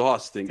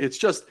exhausting.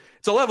 It's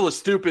a level of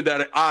stupid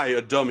that I,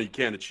 a dummy,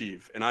 can't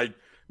achieve. And I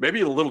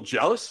maybe a little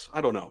jealous.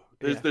 I don't know.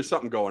 There's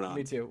something going on.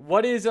 Me too.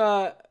 What is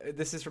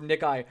this is from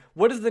Nick I.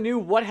 What is the new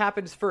what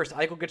happens first?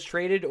 Eichel gets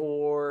traded,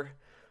 or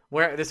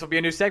where this will be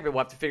a new segment.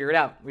 We'll have to figure it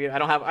out. I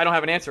don't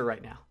have an answer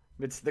right now.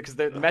 It's because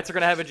the Mets are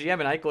going to have a GM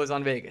and Eichel is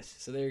on Vegas.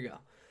 So there you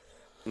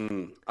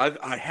go.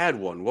 I had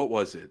one. What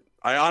was it?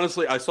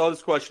 I saw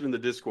this question in the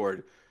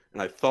Discord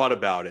and I thought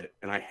about it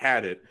and I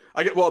had it.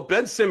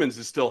 Ben Simmons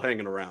is still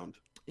hanging around.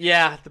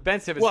 Yeah, the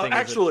Ben Simmons thing.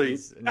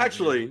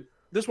 Actually,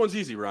 this one's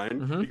easy,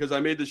 Ryan, because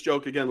I made this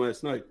joke again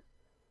last night.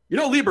 You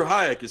know, Lieber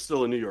Hayek is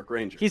still a New York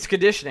Ranger. He's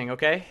conditioning,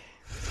 okay?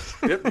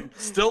 Yep,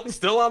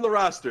 still on the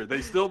roster.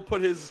 They still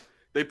put his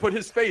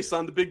face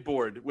on the big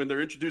board when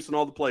they're introducing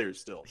all the players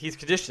still. He's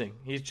conditioning.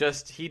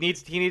 He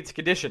needs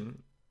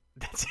condition.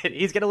 That's it.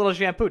 He's getting a little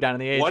shampoo down in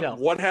the AHL.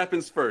 What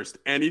happens first?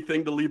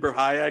 Anything to Lieber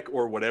Hayek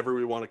or whatever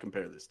we want to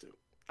compare this to.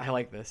 I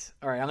like this.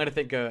 All right, I'm gonna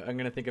think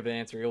of an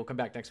answer. We'll come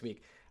back next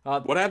week.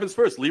 What happens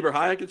first? Lieber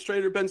Hayek gets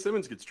traded or Ben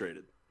Simmons gets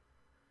traded?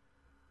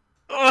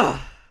 Hayek.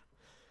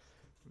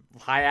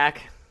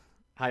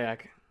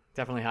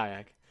 Definitely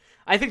Hayek.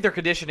 I think they're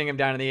conditioning him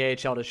down in the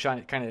AHL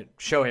to kind of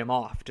show him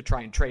off, to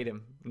try and trade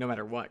him no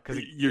matter what.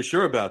 You're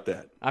sure about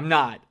that? I'm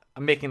not.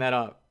 I'm making that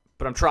up,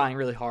 but I'm trying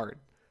really hard.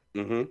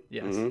 Mm-hmm.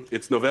 Yes. Mm-hmm.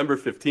 It's November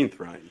 15th,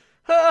 Ryan.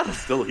 It's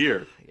still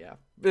here. Yeah.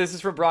 This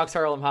is from Bronx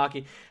Harlem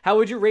Hockey. How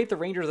would you rate the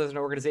Rangers as an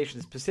organization,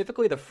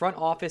 specifically the front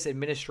office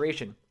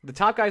administration? The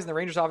top guys in the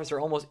Rangers office are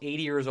almost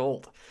 80 years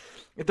old.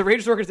 If the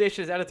Rangers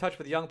organization is out of touch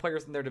with young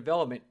players and their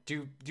development,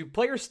 do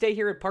players stay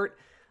here to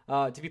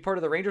be part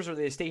of the Rangers, or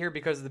do they stay here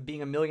because of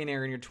being a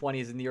millionaire in your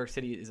 20s in New York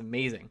City is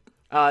amazing?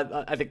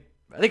 I think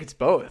it's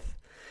both.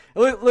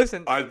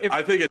 Listen,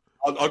 I think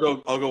I'll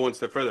go one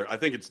step further. I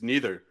think it's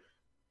neither.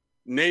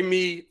 Name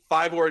me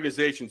 5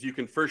 organizations you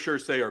can for sure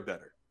say are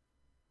better.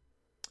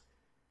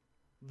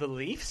 The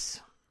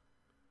Leafs?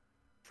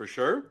 For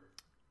sure?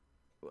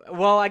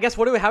 Well, I guess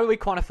how are we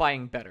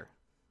quantifying better?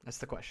 That's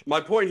the question.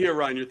 My point here,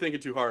 Ryan, you're thinking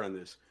too hard on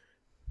this.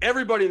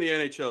 Everybody in the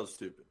NHL is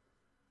stupid.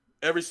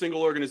 Every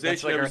single organization.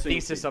 That's like our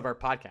thesis of our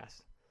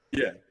podcast.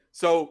 Yeah.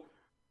 So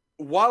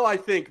while I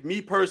think,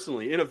 me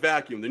personally, in a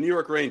vacuum, the New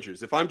York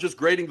Rangers, if I'm just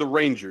grading the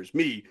Rangers,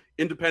 me,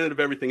 independent of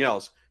everything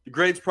else, the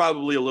grade's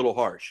probably a little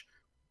harsh.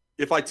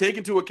 If I take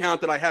into account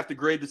that I have to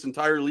grade this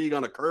entire league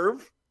on a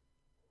curve,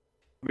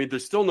 I mean,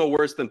 there's still no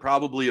worse than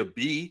probably a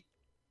B,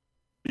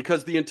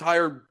 because the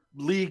entire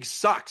league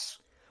sucks.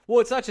 Well,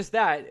 it's not just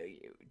that.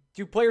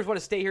 Do players want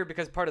to stay here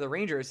because part of the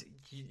Rangers?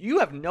 You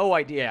have no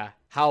idea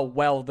how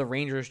well the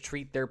Rangers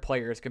treat their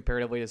players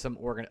comparatively to some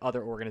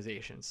other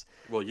organizations.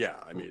 Well, yeah,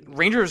 I mean,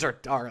 Rangers are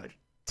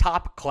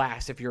top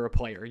class if you're a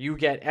player. You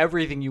get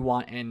everything you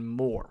want and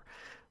more,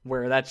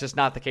 where that's just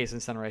not the case in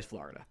Sunrise,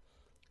 Florida.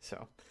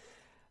 So,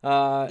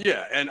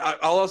 yeah, and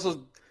I'll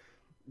also...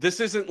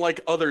 This isn't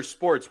like other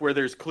sports where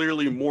there's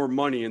clearly more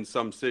money in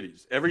some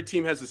cities. Every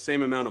team has the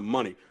same amount of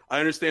money. I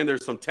understand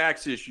there's some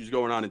tax issues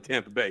going on in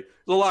Tampa Bay.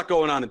 There's a lot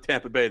going on in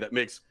Tampa Bay that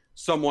makes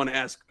someone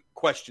ask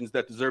questions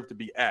that deserve to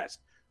be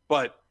asked.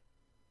 But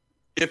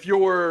if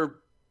you're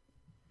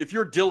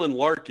Dylan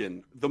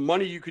Larkin, the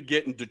money you could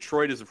get in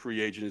Detroit as a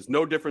free agent is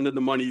no different than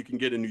the money you can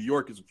get in New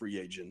York as a free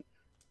agent.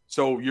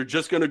 So you're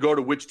just going to go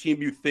to which team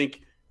you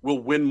think will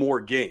win more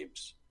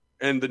games.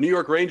 And the New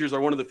York Rangers are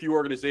one of the few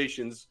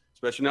organizations,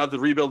 especially now that the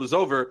rebuild is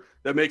over,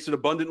 that makes it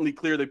abundantly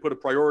clear they put a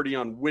priority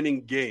on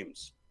winning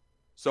games.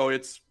 So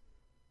it's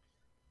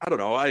the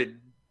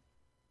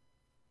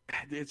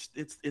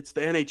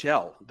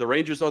NHL. The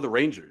Rangers are the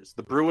Rangers.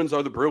 The Bruins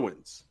are the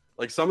Bruins.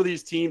 Like, some of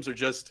these teams are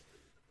just,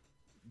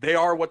 they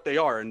are what they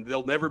are, and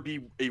they'll never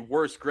be a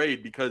worse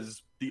grade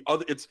because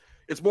it's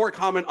more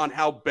comment on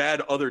how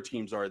bad other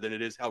teams are than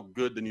it is how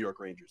good the New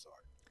York Rangers are.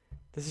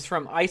 This is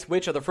from Ice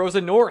Witch of the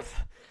Frozen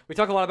North. We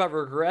talk a lot about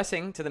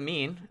regressing to the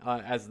mean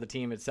as the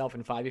team itself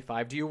in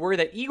 5v5. Do you worry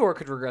that Igor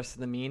could regress to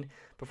the mean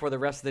before the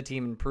rest of the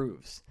team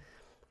improves?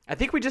 I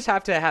think we just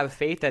have to have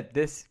faith that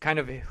this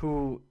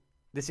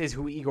is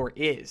who Igor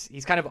is.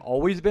 He's kind of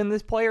always been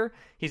this player.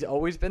 He's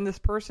always been this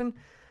person,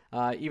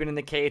 even in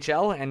the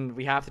KHL, and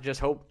we have to just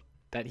hope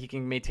that he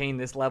can maintain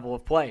this level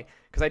of play.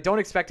 Because I don't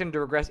expect him to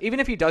regress, even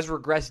if he does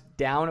regress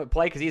down at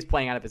play, because he's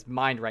playing out of his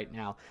mind right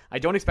now. I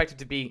don't expect it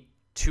to be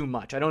too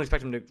much. I don't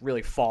expect him to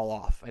really fall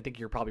off. I think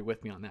you're probably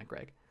with me on that,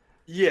 Greg.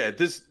 Yeah,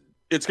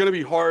 it's going to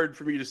be hard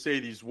for me to say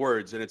these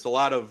words, and it's a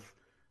lot of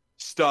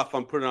stuff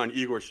I'm putting on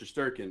Igor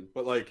Shesterkin.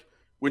 But, like,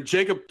 when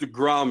Jacob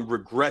deGrom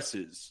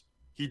regresses,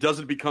 he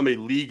doesn't become a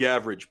league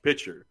average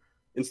pitcher.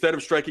 Instead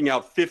of striking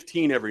out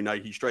 15 every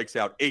night, he strikes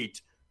out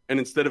 8. And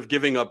instead of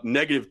giving up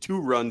 -2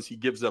 runs, he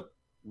gives up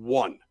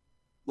 1.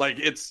 Like,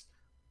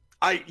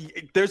 I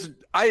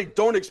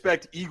don't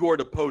expect Igor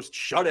to post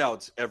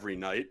shutouts every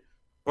night.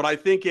 But I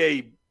think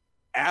a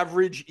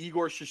average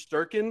Igor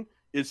Shesterkin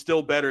is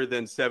still better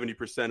than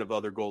 70% of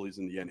other goalies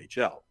in the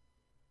NHL.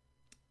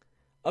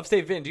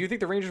 Upstate Vin, do you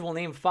think the Rangers will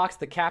name Fox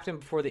the captain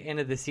before the end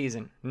of the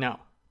season? No.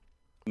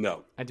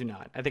 No. I do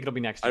not. I think it'll be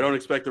next year. I don't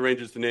expect the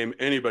Rangers to name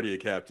anybody a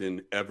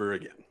captain ever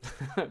again.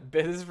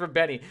 This is from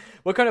Benny.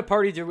 What kind of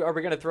party are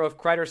we going to throw if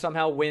Kreider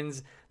somehow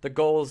wins the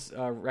goals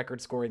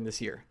record scoring this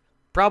year?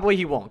 Probably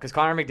he won't, because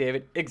Connor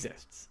McDavid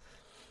exists.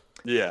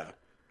 Yeah.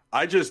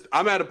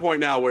 I'm at a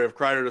point now where if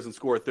Kreider doesn't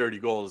score 30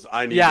 goals,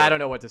 I don't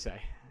know what to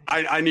say.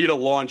 I need to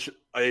launch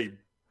a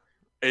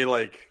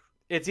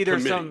it's either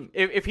committee.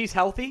 If he's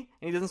healthy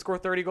and he doesn't score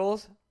 30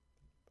 goals,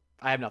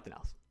 I have nothing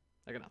else.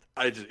 I got nothing.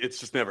 It's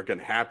just never going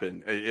to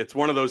happen. It's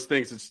one of those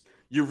things.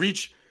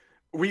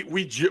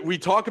 We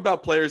talk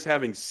about players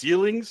having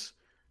ceilings,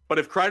 but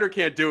if Kreider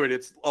can't do it,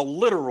 it's a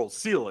literal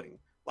ceiling.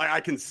 Like, I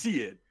can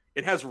see it.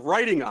 It has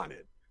writing on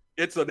it.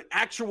 It's an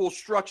actual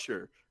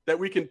structure that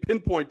we can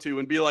pinpoint to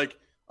and be like,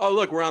 oh,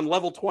 look, we're on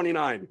level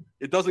 29.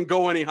 It doesn't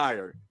go any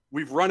higher.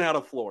 We've run out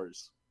of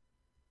floors.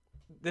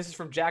 This is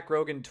from Jack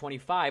Rogan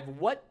 25.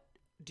 What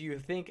do you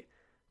think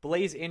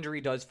Blaze injury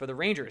does for the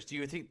Rangers? Do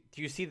you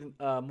see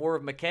more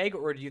of McKegg,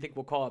 or do you think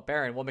we'll call it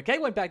Barron? Well,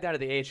 McKegg went back down to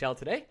the AHL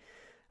today,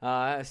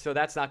 so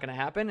that's not going to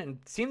happen. And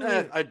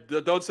I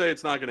don't say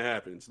it's not going to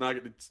happen.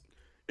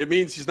 It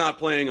means he's not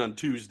playing on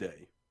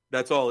Tuesday.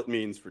 That's all it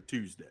means for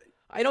Tuesday.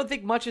 I don't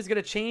think much is going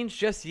to change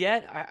just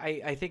yet.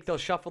 I think they'll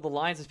shuffle the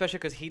lines, especially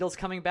because Heedle's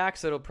coming back,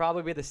 so it'll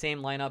probably be the same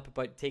lineup,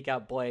 but take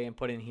out Blais and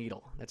put in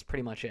Heedle. That's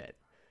pretty much it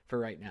for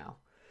right now.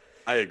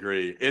 I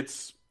agree.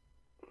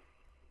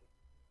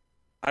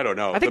 I don't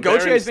know. I think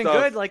Gauthier has been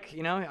good.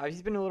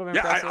 He's been a little bit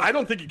impressive. I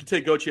don't think you can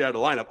take Gauthier out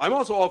of the lineup. I'm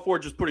also all for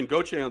just putting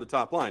Gauthier on the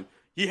top line.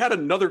 He had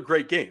another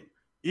great game.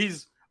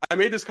 I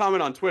made this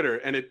comment on Twitter,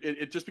 and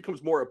it just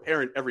becomes more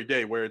apparent every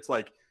day where it's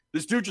like,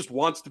 this dude just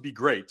wants to be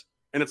great.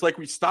 And it's like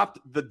we stopped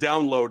the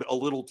download a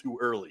little too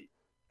early,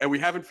 and we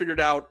haven't figured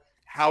out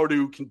how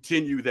to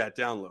continue that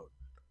download.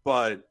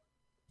 But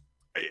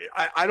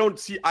I don't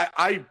see –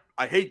 I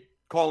hate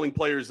calling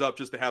players up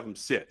just to have them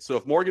sit. So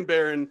if Morgan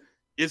Barron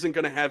isn't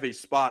going to have a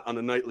spot on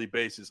a nightly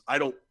basis, I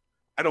don't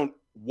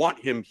want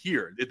him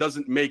here. It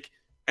doesn't make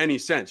any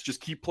sense. Just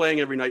keep playing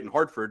every night in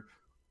Hartford,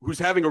 who's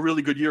having a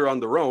really good year on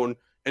their own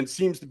and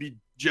seems to be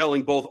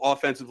gelling both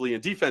offensively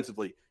and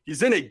defensively.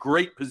 He's in a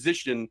great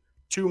position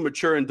to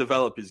mature and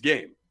develop his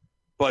game.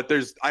 But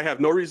I have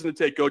no reason to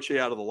take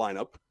Gauthier out of the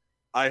lineup.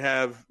 I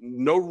have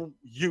no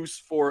use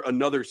for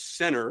another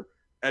center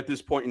at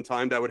this point in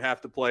time that would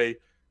have to play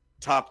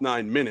top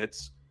 9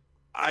 minutes.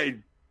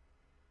 I'd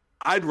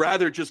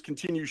rather just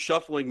continue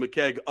shuffling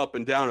McKegg up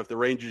and down if the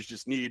Rangers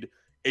just need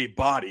a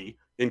body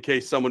in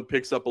case someone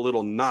picks up a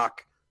little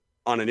knock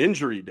on an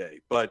injury day.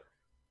 But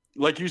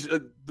like you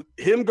said,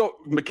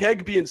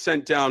 McKegg being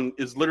sent down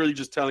is literally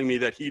just telling me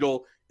that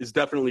Heedle is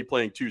definitely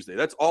playing Tuesday.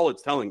 That's all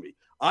it's telling me.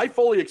 I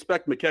fully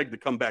expect McKegg to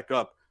come back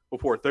up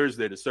before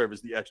Thursday to serve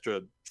as the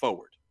extra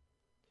forward.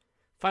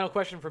 Final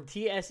question from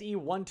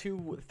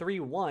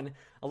TSE1231.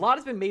 A lot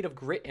has been made of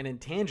grit and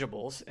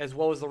intangibles, as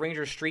well as the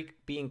Rangers' streak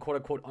being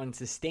quote-unquote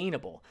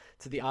unsustainable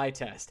to the eye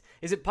test.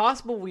 Is it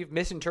possible we've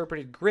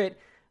misinterpreted grit?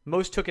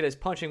 Most took it as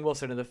punching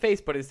Wilson in the face,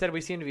 but instead we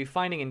seem to be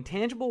finding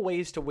intangible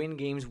ways to win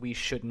games we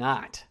should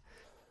not.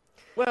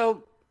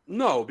 Well,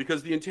 no,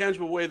 because the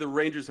intangible way the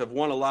Rangers have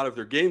won a lot of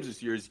their games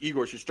this year is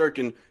Igor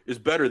Shesterkin is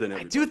better than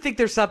everybody. I do think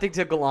there's something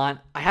to Gallant.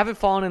 I haven't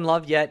fallen in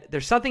love yet.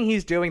 There's something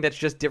he's doing that's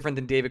just different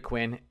than David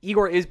Quinn.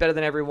 Igor is better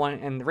than everyone,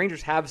 and the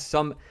Rangers have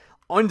some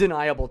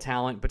undeniable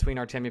talent between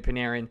Artemi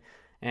Panarin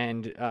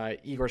and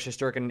Igor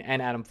Shesterkin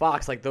and Adam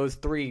Fox. Like, those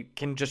three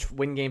can just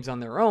win games on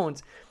their own.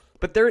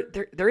 But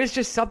there is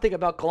just something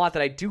about Gallant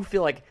that I do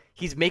feel like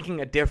he's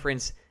making a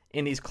difference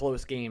in these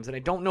close games. And I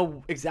don't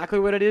know exactly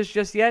what it is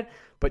just yet,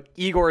 but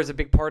Igor is a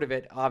big part of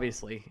it,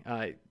 obviously.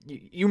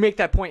 You make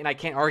that point, and I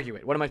can't argue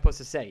it. What am I supposed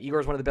to say? Igor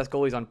is one of the best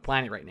goalies on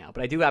planet right now.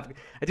 But I do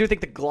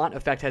think the Gallant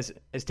effect has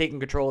taken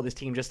control of this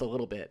team just a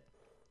little bit.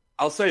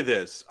 I'll say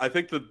this. I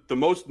think the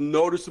most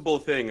noticeable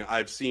thing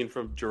I've seen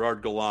from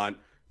Gerard Gallant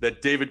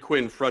that David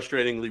Quinn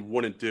frustratingly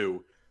wouldn't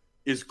do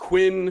is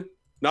Quinn,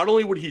 not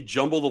only would he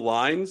jumble the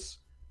lines,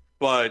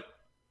 but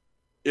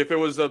if it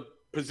was a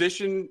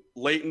position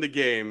late in the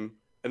game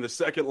and the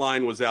second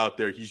line was out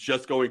there, he's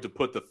just going to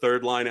put the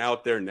third line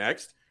out there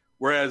next.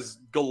 Whereas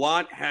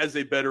Gallant has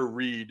a better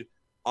read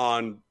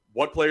on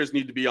what players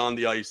need to be on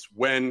the ice,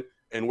 when,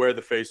 and where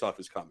the faceoff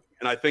is coming.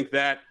 And I think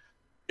that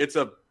it's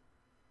not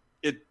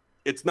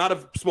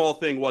a small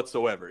thing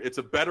whatsoever. It's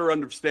a better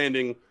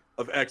understanding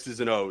of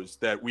X's and O's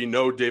that we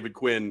know David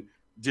Quinn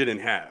didn't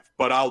have.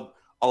 But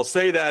I'll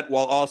say that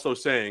while also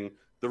saying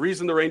the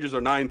reason the Rangers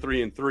are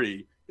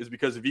 9-3-3 is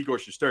because of Igor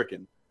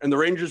Shesterkin. And the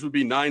Rangers would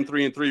be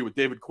 9-3-3 with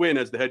David Quinn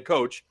as the head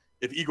coach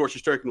if Igor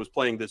Shesterkin was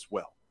playing this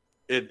well.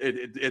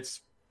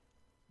 It's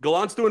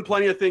Gallant's doing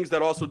plenty of things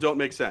that also don't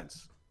make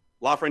sense.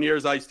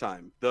 Lafreniere's ice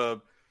time,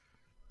 the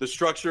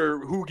structure,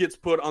 who gets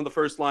put on the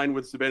first line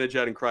with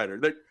Zibanejad and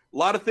Kreider. A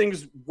lot of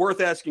things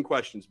worth asking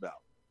questions about.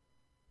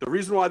 The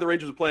reason why the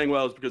Rangers are playing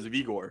well is because of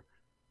Igor.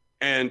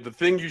 And the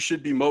thing you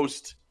should be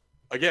most,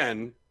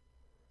 again,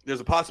 there's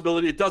a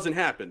possibility it doesn't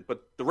happen,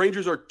 but the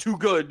Rangers are too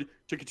good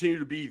to continue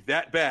to be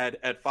that bad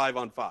at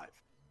 5-on-5.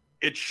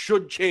 It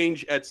should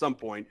change at some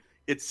point.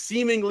 It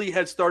seemingly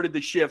has started to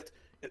shift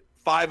at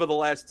 5 of the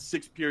last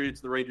 6 periods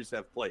the Rangers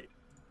have played.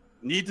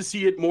 Need to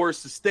see it more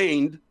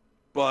sustained,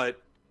 but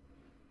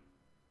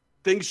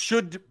things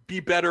should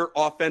be better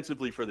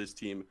offensively for this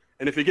team.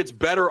 And if it gets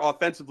better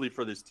offensively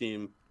for this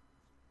team,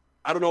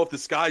 I don't know if the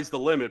sky's the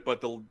limit,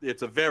 but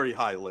it's a very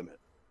high limit.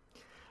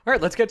 All right,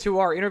 let's get to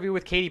our interview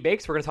with Katie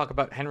Bakes. We're going to talk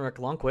about Henrik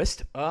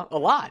Lundqvist a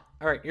lot.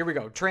 All right, here we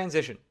go.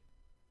 Transition.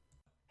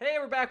 Hey,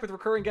 we're back with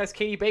recurring guest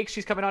Katie Bakes.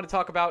 She's coming on to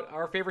talk about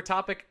our favorite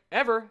topic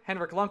ever,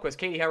 Henrik Lundqvist.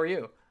 Katie, how are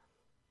you?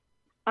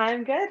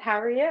 I'm good. How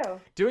are you?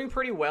 Doing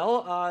pretty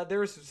well.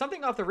 There's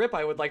something off the rip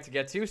I would like to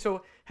get to.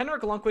 So,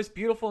 Henrik Lundqvist,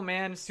 beautiful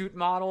man, suit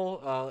model,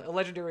 a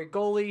legendary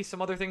goalie,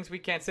 some other things we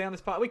can't say on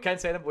this pod. We can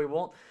say them, but we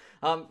won't.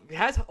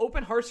 Has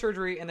open heart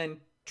surgery and then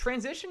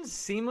transitions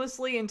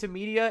seamlessly into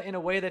media in a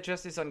way that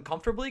just is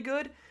uncomfortably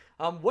good.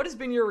 What has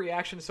been your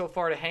reaction so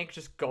far to Hank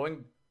just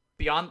going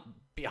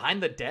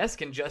behind the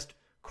desk and just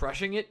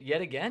crushing it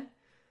yet again?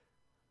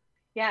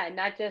 Yeah,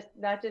 not just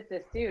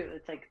a suit.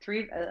 It's like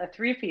a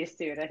three-piece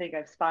suit. I think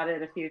I've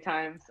spotted a few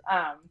times.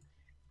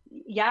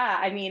 Yeah,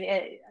 I mean,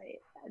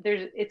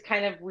 it's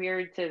kind of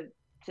weird to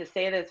to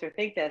say this or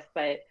think this,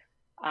 but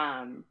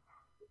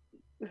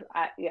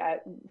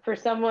for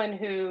someone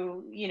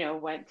who, you know,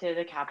 went to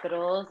the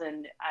Capitals,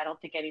 and I don't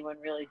think anyone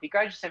really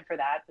begrudges him for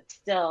that, but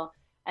still,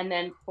 and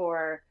then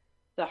for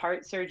the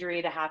heart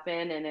surgery to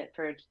happen, and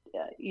for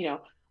you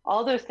know,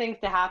 all those things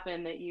to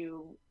happen that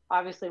you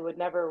obviously would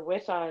never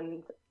wish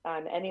on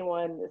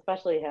anyone,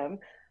 especially him.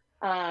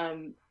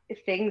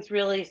 Things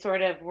really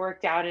sort of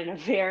worked out in a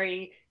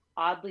very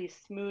oddly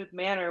smooth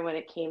manner when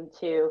it came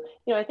to, you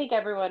know, I think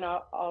everyone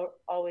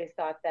always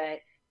thought that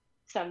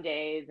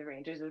someday the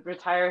Rangers would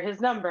retire his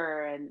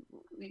number, and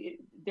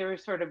there were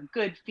sort of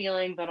good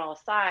feelings on all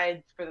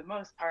sides for the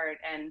most part.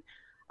 And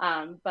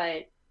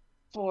but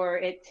for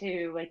it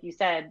to, like you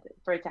said,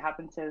 for it to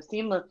happen so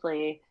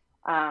seamlessly,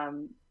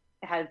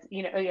 has,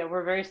 you know,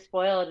 we're very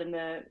spoiled in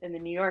the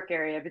New York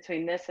area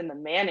between this and the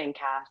Manning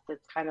cast.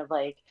 It's kind of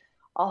like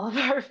all of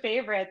our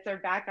favorites are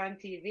back on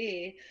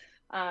TV,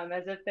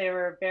 as if they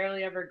were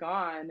barely ever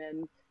gone.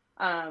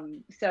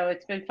 And so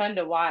it's been fun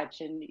to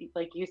watch. And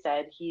like you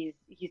said, he's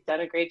done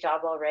a great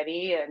job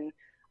already. And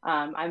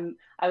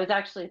I was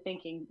actually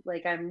thinking,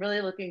 like, I'm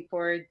really looking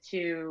forward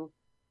to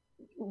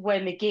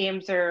when the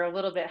games are a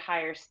little bit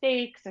higher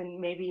stakes, and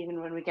maybe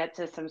even when we get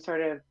to some sort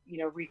of, you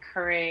know,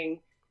 recurring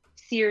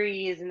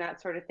series and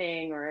that sort of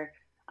thing, or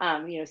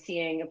you know,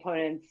 seeing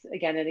opponents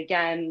again and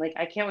again. Like,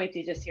 I can't wait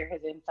to just hear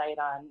his insight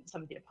on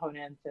some of the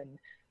opponents. And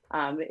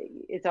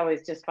it's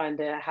always just fun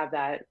to have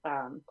that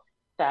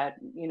that,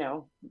 you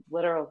know,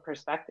 literal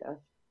perspective.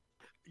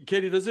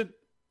 Katie, does it,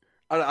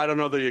 I don't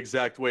know the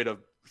exact way to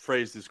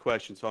phrase this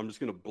question, so I'm just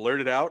going to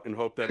blurt it out and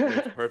hope that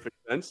makes perfect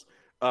sense.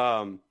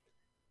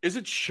 Is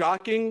it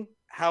shocking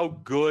how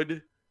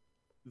good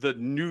the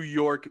New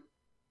York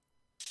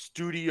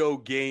studio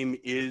game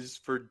is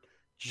for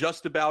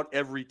just about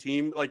every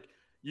team? Like,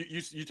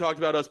 you talked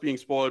about us being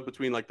spoiled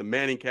between, like, the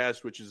Manning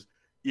cast, which is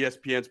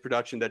ESPN's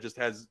production that just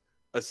has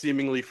a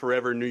seemingly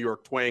forever New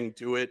York twang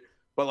to it.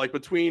 But, like,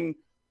 between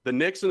the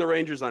Knicks and the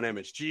Rangers on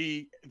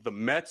MSG, the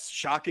Mets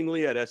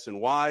shockingly at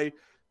SNY,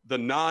 the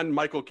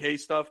non-Michael K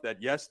stuff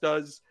that Yes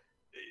does,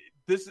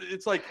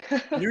 it's like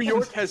New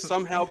York has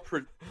somehow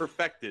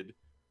perfected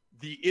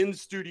the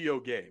in-studio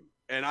game.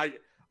 And I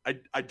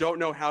don't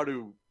know how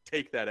to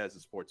take that as a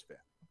sports fan.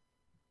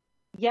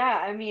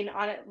 Yeah, I mean,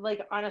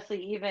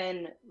 honestly,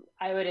 even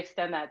I would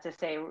extend that to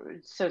say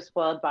we're so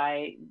spoiled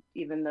by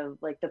even the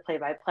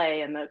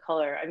play-by-play and the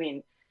color. I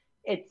mean,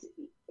 it's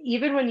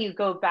even when you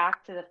go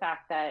back to the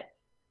fact that,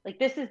 like,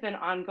 this has been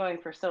ongoing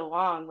for so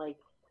long. Like,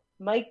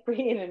 Mike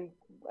Breen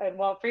and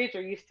Walt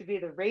Frazier used to be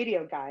the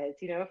radio guys,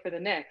 you know, for the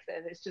Knicks,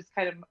 and it's just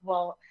kind of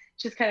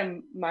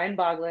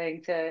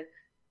mind-boggling to,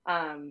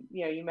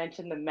 you know, you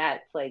mentioned the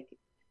Mets. Like,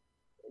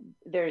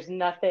 there's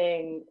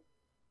nothing,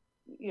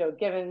 you know,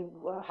 given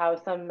how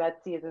some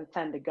Mets seasons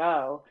tend to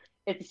go,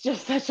 it's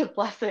just such a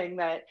blessing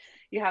that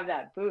you have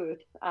that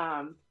booth.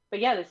 But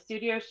yeah, the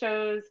studio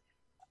shows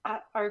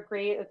are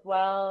great as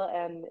well,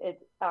 and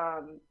it's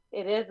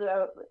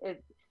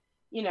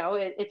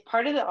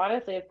part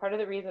of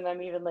the reason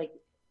I'm even, like,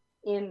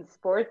 in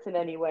sports in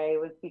any way,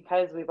 was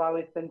because we've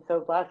always been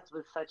so blessed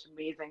with such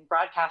amazing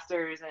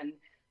broadcasters, and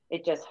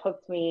it just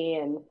hooked me,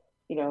 and,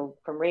 you know,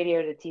 from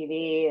radio to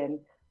TV, and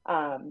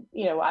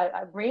you know,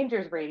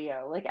 Rangers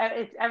radio, like,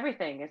 it's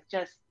everything. It's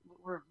just,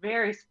 we're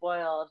very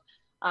spoiled.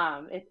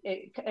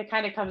 It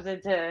kind of comes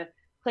into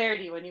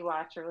clarity when you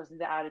watch or listen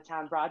to out of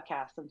town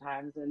broadcasts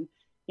sometimes. And,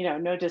 you know,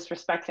 no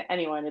disrespect to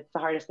anyone, it's the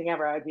hardest thing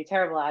ever. I would be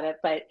terrible at it,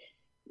 but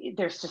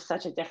there's just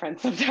such a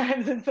difference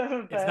sometimes in some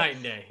of the, it's night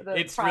and day.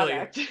 It's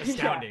product. Really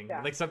astounding.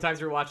 Yeah. Like, sometimes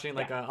you're watching,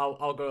 like,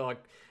 I'll go,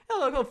 like,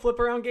 I'll go flip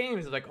around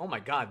games. It's like, oh my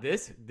God,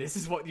 this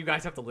is what you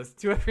guys have to listen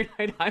to every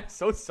night. I'm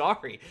so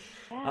sorry.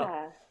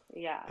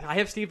 Yeah. I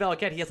have Steve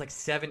Valiquette. He has like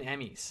 7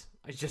 Emmys.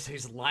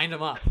 He's lined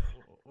them up.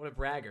 What a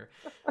bragger.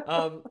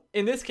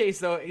 In this case,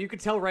 though, you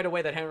could tell right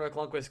away that Henrik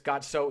Lundqvist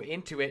got so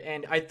into it,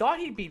 and I thought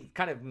he'd be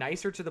kind of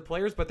nicer to the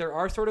players, but there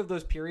are sort of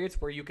those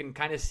periods where you can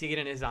kind of see it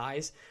in his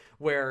eyes,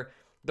 where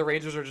the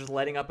Rangers are just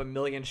letting up a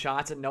million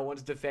shots and no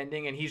one's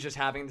defending, and he's just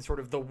having the sort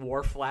of the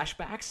war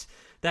flashbacks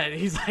that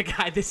he's like,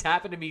 God, this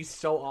happened to me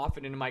so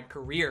often in my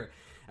career.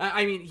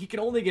 I mean, he can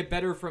only get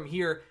better from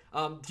here.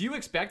 Do you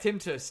expect him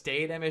to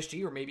stay at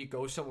MSG or maybe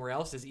go somewhere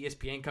else? Does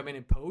ESPN come in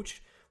and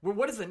poach?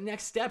 What is the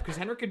next step? Because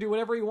Henrik can do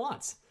whatever he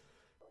wants.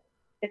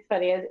 It's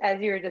funny.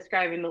 As you were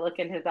describing the look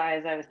in his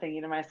eyes, I was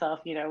thinking to myself,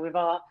 you know, we've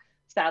all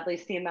sadly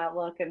seen that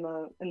look in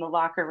the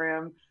locker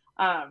room,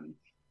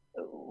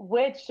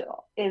 which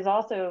is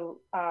also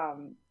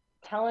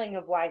telling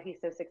of why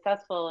he's so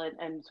successful,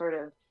 and sort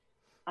of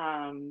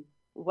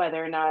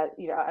whether or not,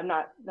 you know, I'm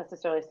not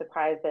necessarily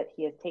surprised that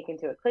he has taken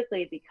to it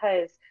quickly,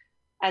 because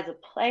as a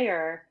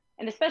player,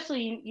 and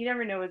especially you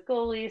never know with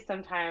goalies,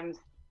 sometimes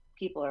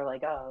people are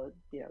like, oh,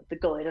 you know, the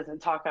goalie doesn't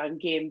talk on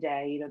game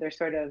day, you know, they're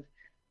sort of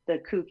the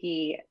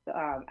kooky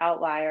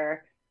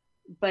outlier,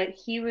 but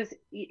he was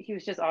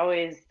just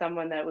always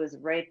someone that was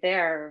right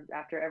there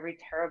after every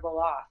terrible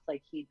loss.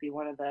 Like, he'd be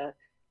one of the,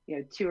 you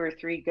know, 2 or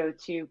 3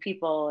 go-to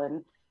people,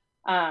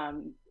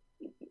 and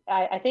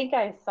I think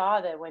I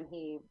saw that when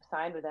he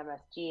signed with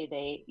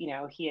MSG,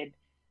 he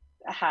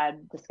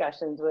had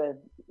discussions with,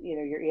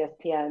 your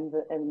ESPNs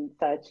and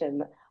such,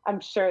 and I'm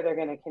sure they're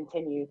going to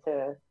continue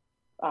to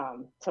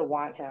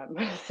want him.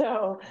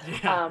 So,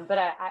 yeah. But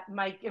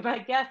my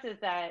guess is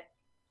that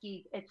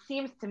it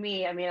seems to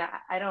me, I mean,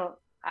 I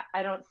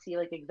don't see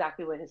like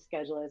exactly what his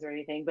schedule is or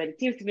anything, but it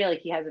seems to me like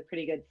he has a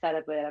pretty good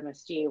setup with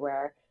MSG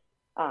where,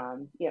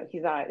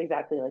 he's not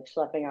exactly like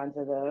schlepping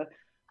onto the,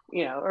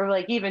 or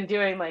like even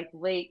doing like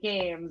late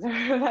games.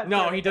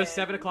 No, he does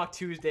 7:00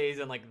 Tuesdays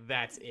and like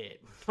that's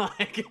it.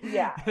 Like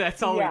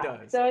that's all he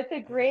does. So it's a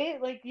great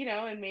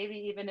and maybe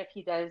even if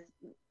he does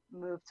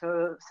move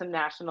to some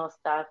national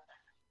stuff,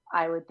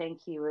 I would think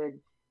he would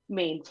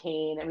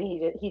maintain. I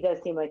mean, he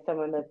does seem like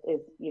someone that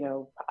is,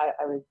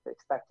 I would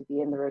expect to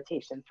be in the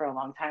rotation for a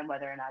long time,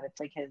 whether or not it's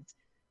like his,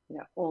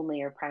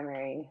 only or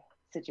primary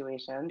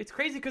situation. It's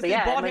crazy because they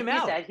bought him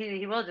out. Said,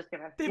 he will just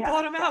gonna. They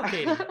bought him out,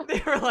 Katie.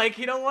 They were like,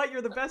 you know what?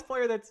 You're the best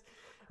player. That's.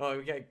 Oh,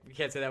 we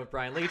can't say that with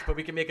Brian Leach, but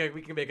we can make a.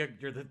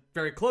 You're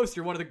very close.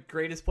 You're one of the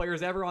greatest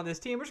players ever on this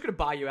team. We're just gonna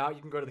buy you out.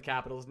 You can go to the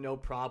Capitals, no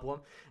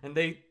problem. And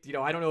they,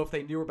 I don't know if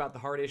they knew about the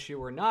heart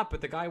issue or not, but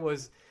the guy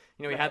was.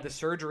 He had the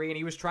surgery and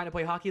he was trying to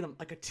play hockey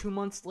like 2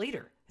 months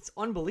later. It's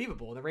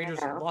unbelievable. The Rangers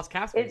lost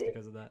cap space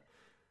because of that.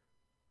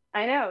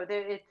 I know.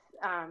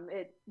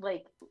 It's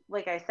like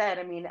I said.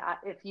 I mean,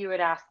 if you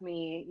had asked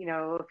me,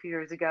 a few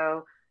years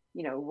ago,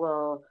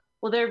 will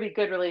there be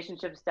good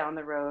relationships down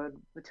the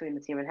road between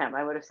the team and him?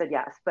 I would have said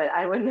yes, but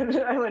I wouldn't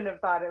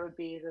have thought it would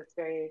be this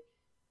very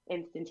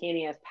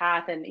instantaneous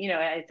path. And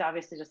it's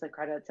obviously just a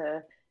credit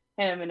to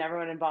him and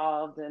everyone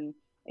involved. And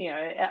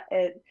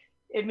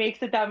it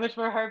makes it that much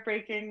more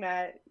heartbreaking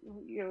that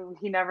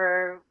he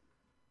never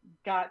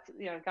got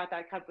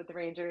that cup with the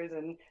Rangers,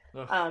 and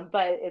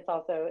but it's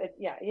also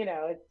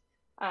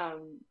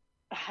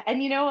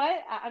and you know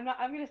what, I'm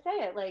going to say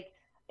it, like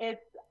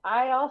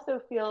I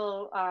also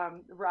feel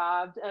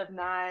robbed of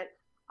not.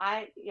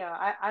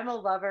 I'm a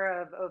lover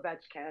of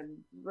Ovechkin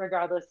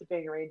regardless of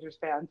being a Rangers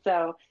fan,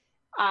 so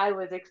I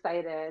was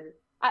excited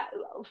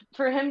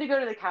for him to go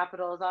to the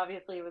Capitals.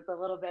 Obviously it was a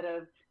little bit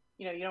of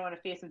you don't want to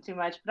face him too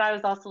much, but I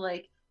was also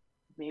like,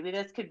 maybe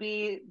this could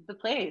be the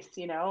place,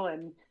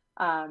 and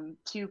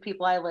two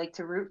people I like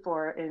to root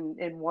for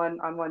in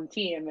one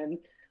team. And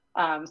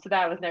so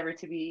that was never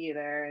to be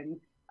either. And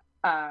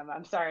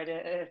I'm sorry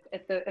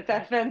if that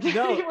offends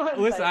anyone.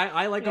 Listen,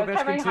 I like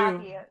Ovechkin too.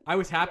 Hockey, I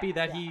was happy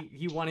that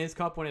he won his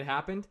cup when it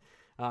happened.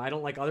 I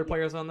don't like other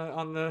players on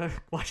the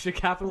Washington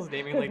Capitals,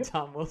 naming like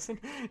Tom Wilson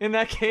in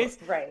that case.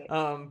 Right.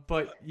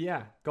 But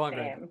yeah, go on,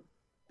 Greg.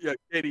 Yeah,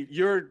 Katie,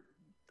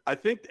 I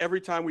think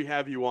every time we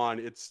have you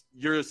on,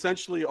 you're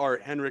essentially our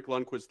Henrik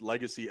Lundqvist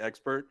legacy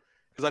expert.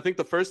 Because I think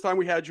the first time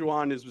we had you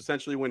on is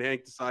essentially when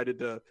Hank decided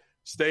to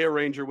stay a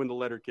Ranger when the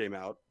letter came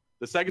out.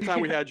 The second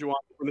time we had you on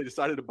when they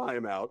decided to buy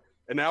him out.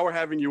 And now we're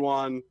having you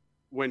on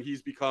when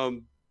he's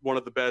become one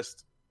of the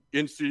best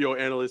in-studio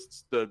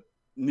analysts the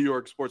New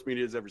York sports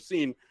media has ever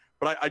seen.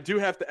 But I do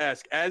have to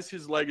ask, as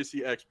his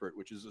legacy expert,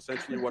 which is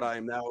essentially what I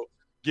am now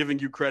giving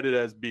you credit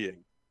as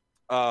being,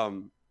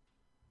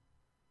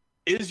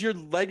 is your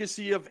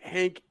legacy of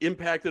Hank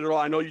impacted at all?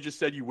 I know you just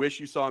said you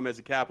wish you saw him as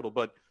a Capital,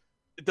 but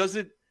does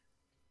it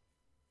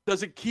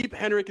keep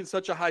Henrik in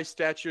such a high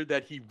stature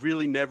that he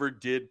really never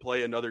did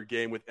play another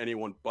game with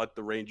anyone but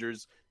the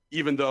Rangers,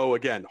 even though,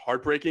 again,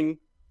 heartbreaking,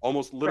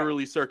 almost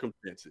literally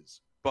circumstances?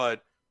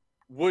 But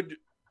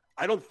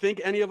I don't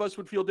think any of us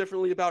would feel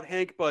differently about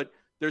Hank, but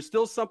there's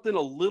still something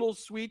a little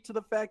sweet to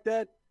the fact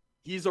that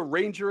he's a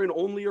Ranger and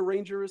only a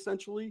Ranger,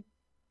 essentially.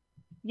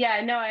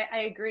 Yeah, no,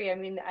 I agree. I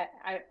mean,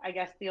 I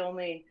guess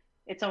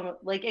it's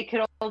almost like it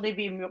could only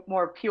be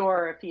more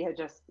pure if he had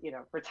just,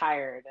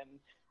 retired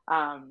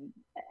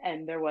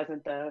and there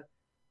wasn't the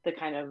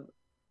kind of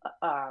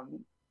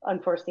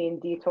unforeseen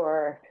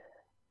detour.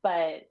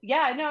 But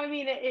yeah, no, I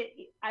mean,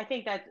 I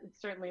think that it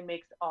certainly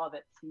makes all of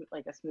it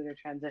like a smoother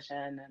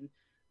transition.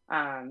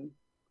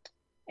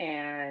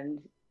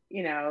 And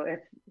if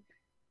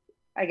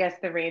I guess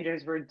the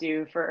Rangers were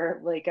due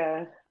for like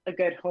a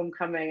good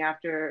homecoming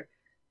after,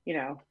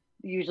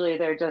 usually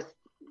they're just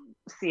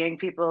seeing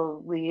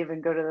people leave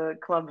and go to the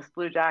Columbus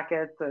Blue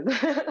Jackets and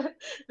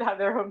have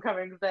their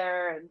homecomings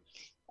there. And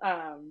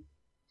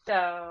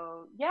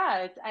so,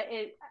 yeah,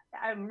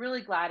 I'm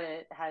really glad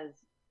it has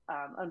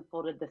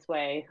unfolded this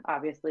way,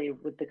 obviously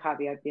with the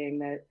caveat being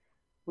that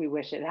we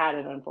wish it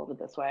hadn't unfolded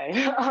this way.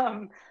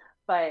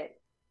 But,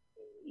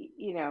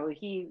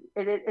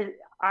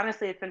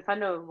 honestly, it's been fun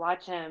to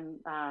watch him.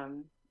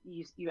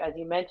 You as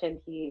you mentioned,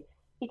 he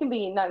can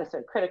be not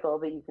necessarily critical,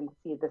 but you can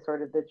see the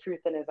sort of the truth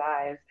in his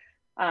eyes.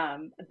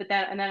 But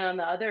then on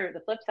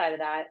the flip side of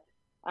that,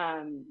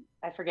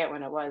 I forget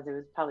when it was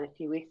probably a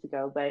few weeks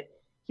ago, but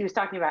he was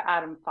talking about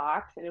Adam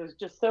Fox, and it was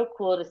just so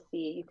cool to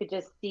see. You could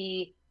just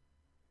see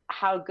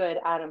how good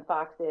Adam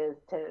Fox is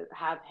to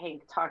have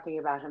Hank talking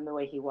about him the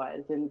way he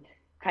was, and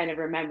kind of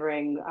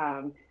remembering,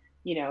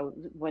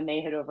 when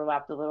they had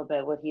overlapped a little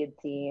bit, what he had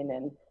seen.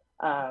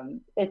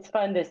 And it's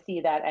fun to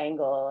see that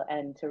angle,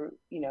 and to,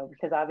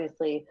 because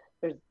obviously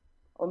there's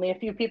only a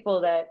few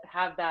people that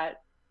have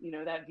that,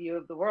 that view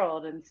of the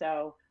world. And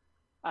so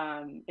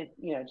it,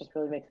 just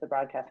really makes the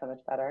broadcast so much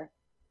better.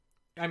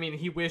 I mean,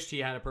 he wished he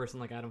had a person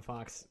like Adam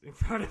Fox in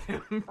front of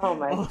him. Oh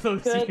my all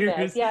those goodness!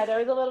 years. Yeah, there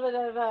was a little bit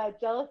of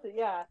jealousy.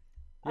 Yeah.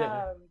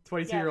 Yeah.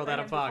 22-year-old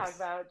Adam Fox. Talk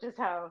about just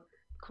how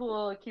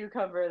cool a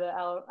cucumber that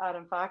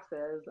Adam Fox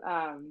is.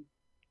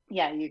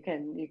 Yeah, you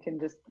can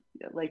just,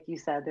 like you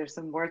said, there's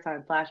some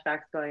wartime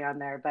flashbacks going on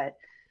there, but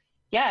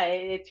yeah,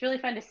 it's really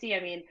fun to see. I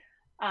mean,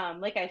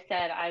 like I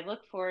said, I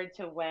look forward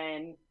to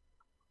when,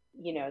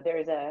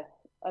 there's a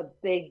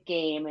big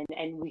game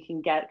and we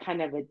can get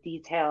kind of a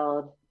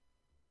detailed,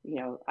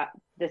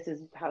 this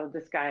is how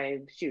this guy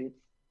shoots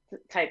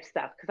type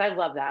stuff. Cause I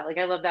love that. Like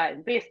I love that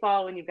in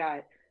baseball when you've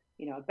got,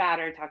 a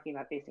batter talking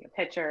about facing a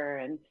pitcher,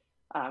 and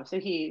so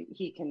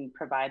he can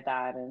provide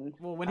that. And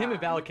well, when him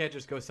and Valakut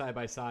just go side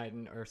by side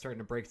and are starting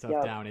to break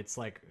stuff down, it's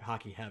like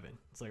hockey heaven.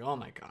 It's like, oh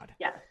my god,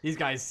 yeah, these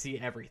guys see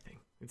everything.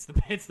 It's the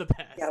best.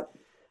 Yep.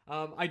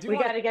 We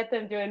got to get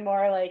them doing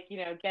more like,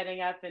 getting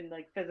up and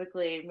like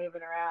physically moving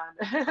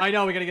around. I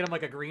know, we got to get them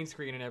like a green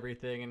screen and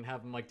everything and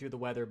have them like do the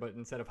weather, but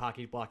instead of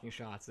hockey blocking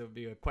shots, it would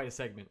be quite a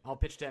segment. I'll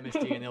pitch to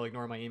MSG and they'll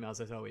ignore my emails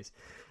as always.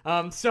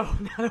 So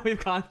now that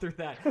we've gone through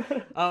that,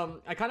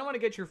 I kind of want to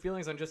get your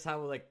feelings on just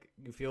how like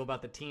you feel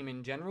about the team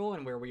in general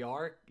and where we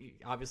are.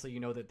 Obviously,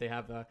 that they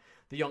have the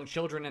young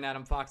children in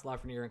Adam Fox,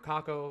 Lafreniere and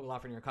Kakko.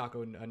 Lafreniere and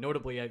Kakko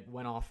notably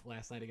went off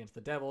last night against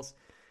the Devils.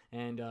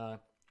 And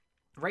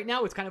right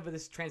now, it's kind of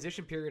this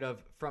transition period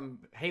from,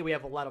 hey, we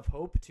have a lot of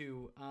hope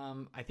to,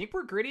 I think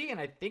we're gritty and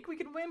I think we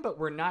can win, but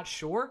we're not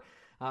sure.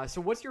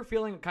 So what's your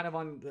feeling kind of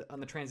on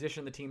the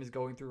transition the team is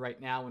going through right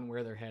now and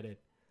where they're headed?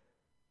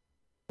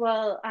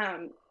 Well,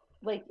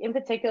 like in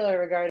particular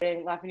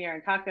regarding Lafreniere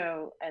and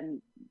Kakko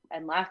and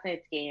last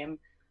night's game,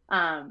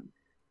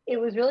 it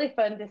was really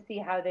fun to see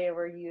how they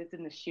were used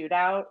in the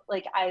shootout.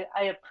 Like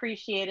I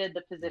appreciated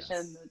the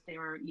position that they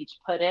were each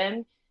put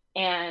in,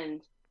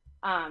 and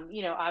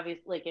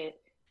obviously, like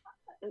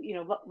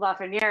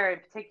Lafreniere in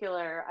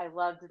particular, I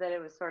loved that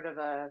it was sort of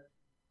a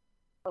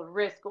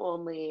risk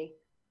only.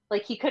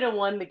 Like he could have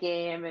won the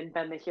game and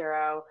been the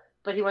hero,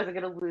 but he wasn't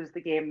going to lose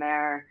the game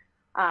there.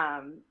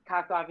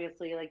 Kakko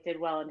obviously like did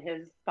well in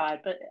his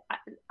spot, but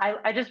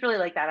I just really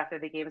like that after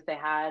the games they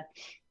had.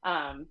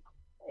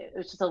 It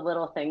was just a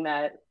little thing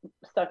that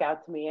stuck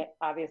out to me.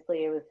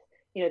 Obviously, it was.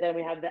 Then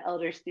we have the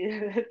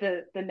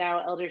the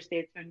now elder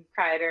statesman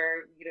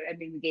Kreider,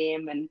 ending the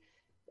game, and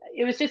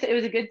it was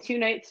a good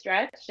 2-night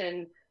stretch,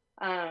 and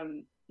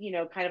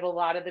kind of a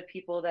lot of the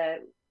people that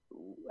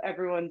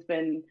everyone's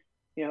been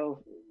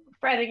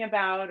fretting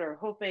about or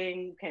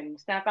hoping can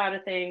snap out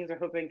of things or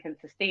hoping can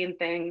sustain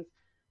things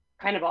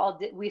kind of all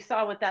did. We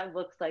saw what that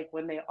looks like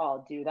when they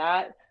all do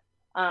that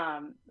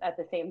at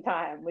the same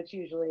time, which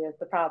usually is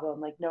the problem.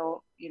 Like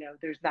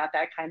there's not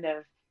that kind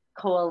of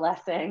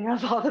coalescing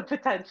of all the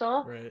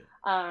potential, right?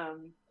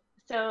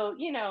 So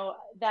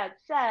that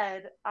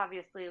said,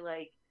 obviously,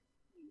 like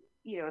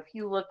if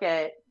you look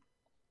at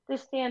the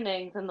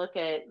standings and look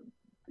at,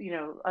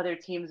 other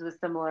teams with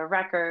similar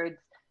records,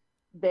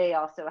 they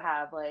also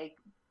have like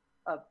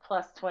a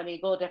plus 20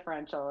 goal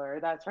differential or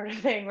that sort of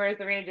thing. Whereas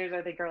the Rangers,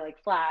 I think, are like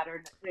flat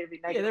or maybe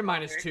negative. Yeah, they're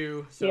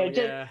 -2. So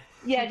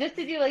just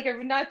to do like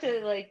not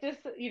to like just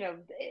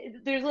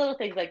there's little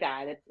things like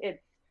that.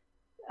 It's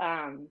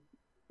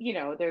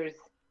there's,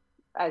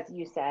 as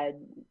you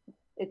said,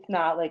 it's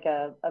not like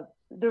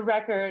the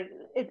record.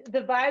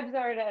 The vibes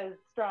aren't as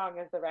strong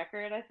as the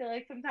record, I feel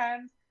like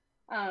sometimes.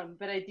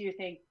 But I do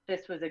think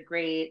this was a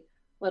great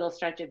little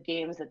stretch of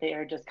games that they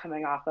are just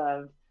coming off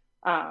of,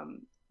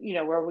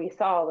 where we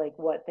saw like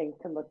what things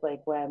can look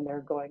like when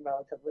they're going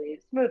relatively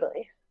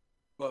smoothly.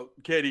 Well,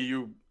 Katie,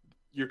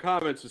 your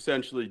comments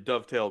essentially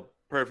dovetail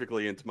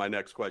perfectly into my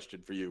next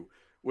question for you,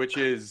 which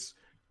is,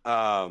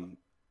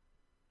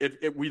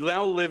 if we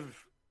now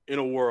live in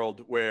a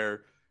world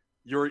where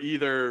you're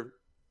either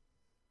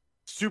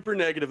super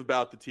negative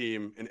about the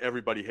team and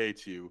everybody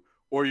hates you,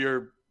 or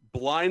you're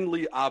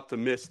blindly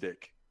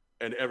optimistic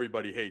and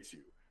everybody hates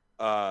you.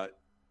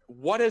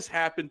 What has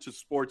happened to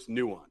sports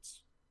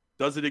nuance?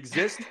 Does it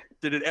exist?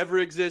 Did it ever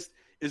exist?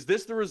 Is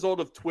this the result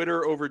of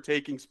Twitter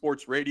overtaking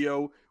sports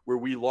radio, where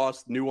we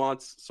lost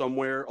nuance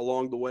somewhere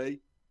along the way?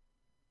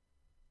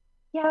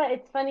 Yeah,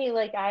 it's funny.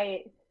 Like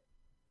I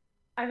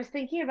was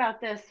thinking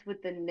about this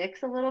with the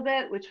Knicks a little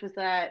bit, which was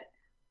that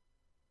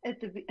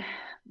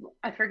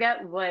I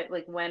forget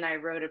when I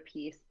wrote a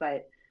piece,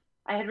 but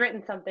I had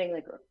written something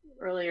like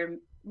early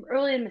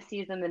in the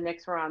season, the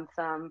Knicks were on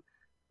some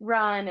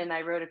run, and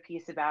I wrote a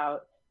piece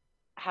about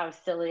how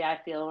silly I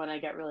feel when I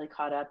get really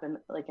caught up in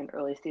like an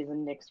early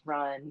season Knicks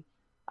run,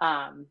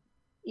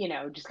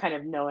 just kind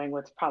of knowing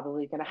what's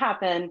probably going to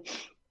happen.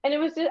 And it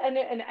was just,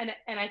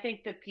 and I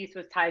think the piece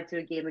was tied to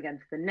a game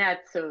against the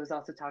Nets. So it was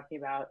also talking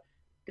about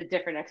the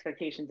different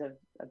expectations of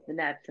the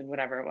Nets and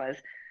whatever it was.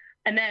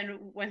 And then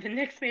when the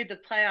Knicks made the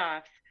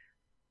playoffs,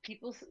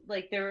 people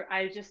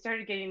I just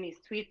started getting these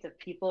tweets of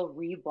people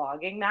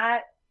reblogging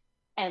that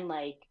and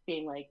like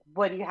being like,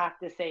 what do you have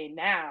to say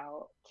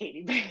now,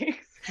 Katie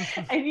Banks?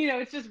 And, you know,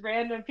 it's just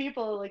random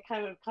people like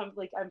kind of come,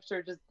 like, I'm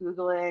sure just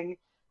Googling,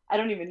 I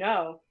don't even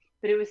know.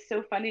 But it was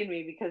so funny to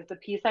me because the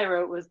piece I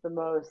wrote was the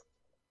most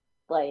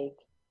like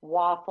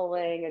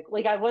waffling.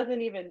 Like it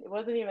wasn't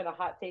even a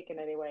hot take in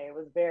any way. It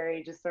was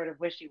very just sort of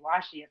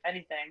wishy-washy, if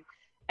anything.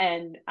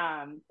 And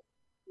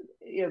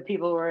you know,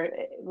 people were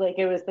like,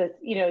 it was this,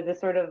 you know, this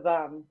sort of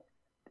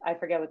I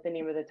forget what the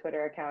name of the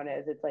Twitter account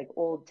is. It's like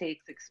Old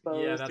Takes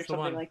Exposed or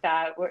something like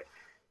that. Where,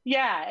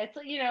 yeah, it's,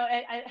 you know,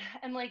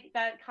 and like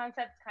that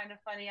concept's kind of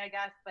funny, I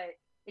guess, but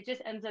it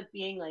just ends up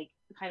being like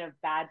kind of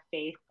bad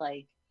faith,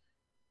 like,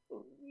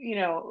 you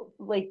know,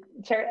 like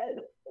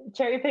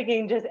cherry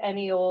picking just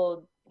any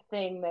old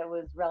thing that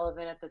was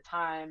relevant at the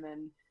time.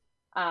 And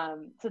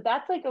so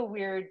that's like a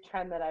weird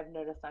trend that I've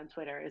noticed on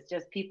Twitter, is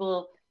just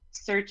people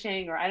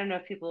searching, or I don't know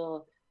if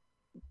people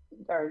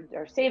are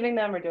saving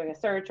them or doing a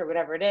search or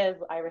whatever it is.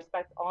 I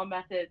respect all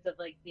methods of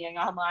like being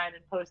online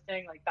and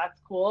posting, like that's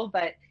cool,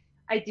 but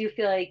I do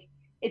feel like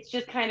it's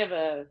just kind of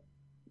a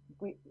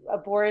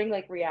boring,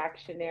 like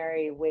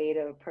reactionary way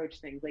to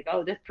approach things. Like,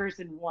 oh, this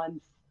person once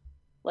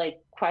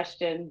like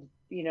questioned,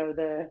 you know,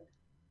 the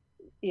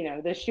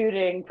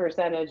shooting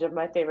percentage of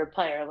my favorite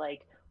player.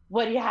 Like,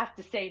 what do you have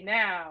to say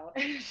now?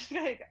 It's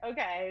like,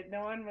 okay,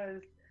 no one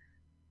was,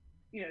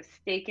 you know,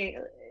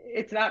 staking.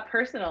 It's not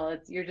personal.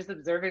 It's, you're just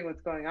observing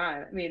what's going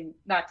on. I mean,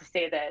 not to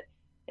say that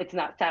it's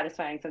not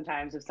satisfying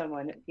sometimes if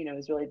someone, you know,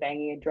 is really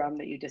banging a drum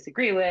that you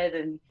disagree with,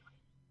 and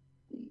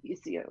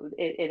you know,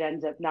 it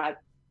ends up not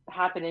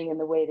happening in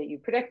the way that you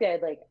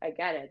predicted. Like, I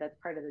get it. That's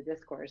part of the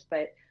discourse.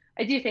 But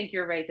I do think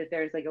you're right that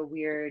there's like a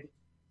weird,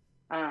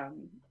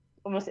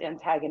 almost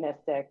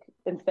antagonistic,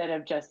 instead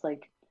of just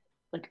like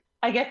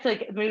I guess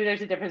like maybe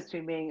there's a difference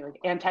between being like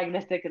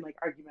antagonistic and like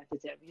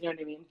argumentative. You know what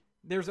I mean?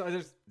 There's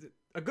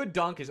a good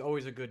dunk is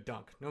always a good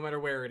dunk, no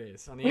matter where it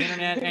is, on the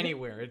internet,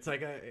 anywhere. It's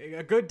like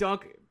a good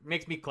dunk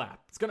makes me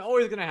clap. It's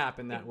always gonna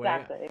happen that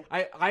exactly.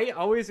 way. I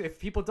always, if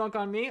people dunk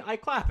on me, I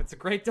clap. It's a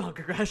great dunk.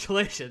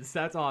 Congratulations,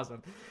 that's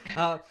awesome.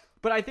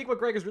 But I think what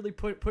Greg is really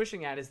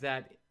pushing at is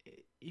that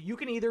you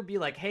can either be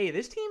like, hey,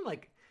 this team,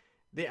 like,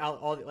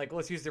 like,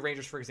 let's use the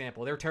Rangers for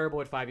example. They're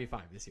terrible at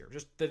 5v5 this year.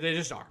 They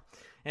just are.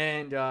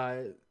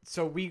 And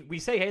so we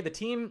say, hey, the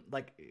team,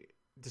 like,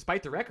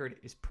 despite the record,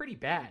 is pretty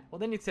bad. Well,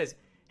 then it says,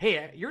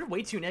 hey, you're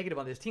way too negative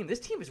on this team. This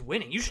team is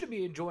winning. You should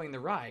be enjoying the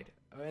ride.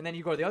 And then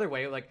you go the other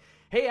way, like,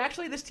 hey,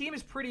 actually, this team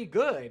is pretty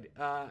good.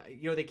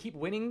 You know, they keep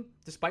winning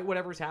despite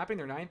whatever's happening.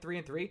 They're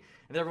 9-3-3,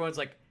 and everyone's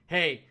like,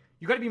 hey,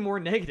 you got to be more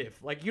negative.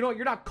 Like,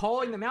 you're not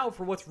calling them out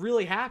for what's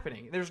really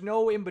happening. There's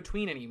no in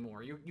between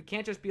anymore. You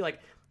can't just be like,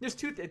 there's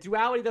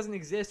duality doesn't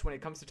exist when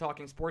it comes to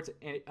talking sports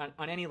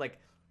on any like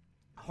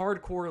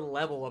hardcore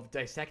level of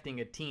dissecting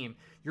a team.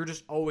 You're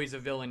just always a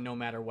villain no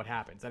matter what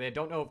happens. And I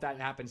don't know if that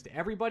happens to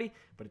everybody,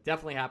 but it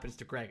definitely happens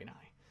to Greg and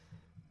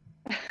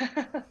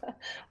I.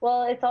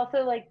 Well, it's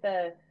also like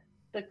the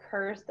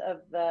curse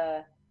of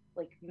the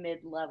like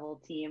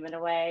mid-level team in a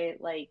way,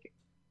 like,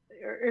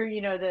 or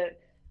you know,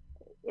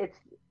 it's,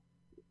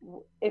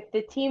 if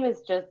the team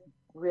is just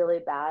really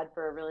bad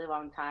for a really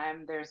long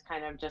time, there's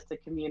kind of just a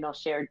communal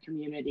shared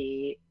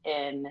community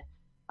in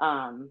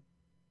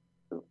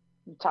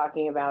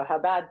talking about how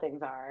bad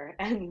things are,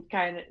 and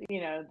kind of, you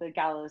know, the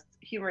gallows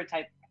humor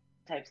type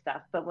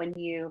stuff. But when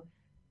you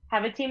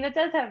have a team that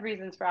does have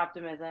reasons for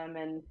optimism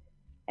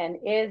and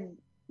is,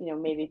 you know,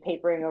 maybe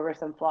papering over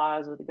some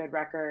flaws with a good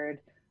record.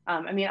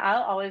 I mean,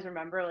 I'll always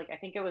remember, like, I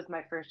think it was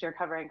my first year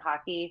covering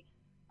hockey.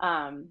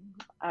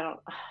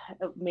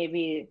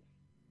 Maybe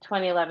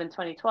 2011,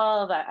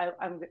 2012.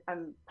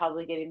 I'm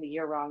probably getting the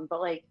year wrong, but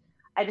like,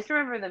 I just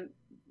remember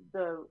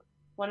the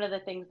one of the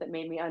things that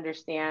made me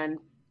understand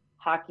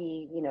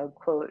hockey, you know,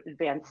 quote,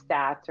 advanced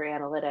stats or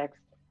analytics,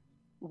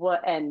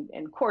 what and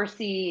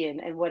Corsi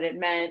and what it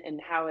meant and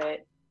how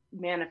it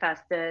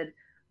manifested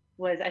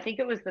was, I think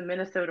it was the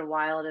Minnesota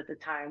Wild at the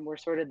time were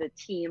sort of the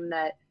team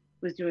that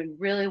was doing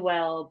really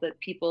well, but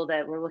people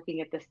that were looking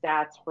at the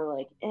stats were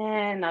like,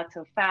 not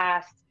so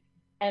fast.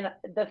 And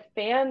the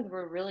fans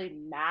were really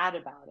mad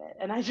about it.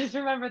 And I just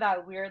remember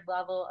that weird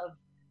level of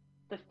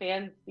the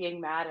fans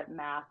being mad at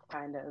math,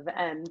 kind of.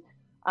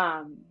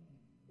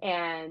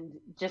 And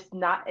just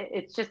not,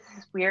 it's just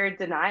this weird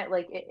deny.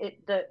 Like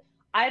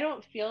I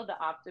don't feel the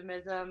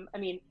optimism. I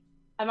mean,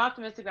 I'm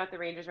optimistic about the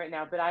Rangers right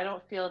now, but I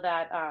don't feel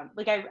that,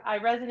 like I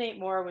resonate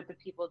more with the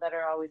people that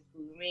are always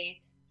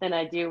gloomy than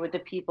I do with the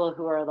people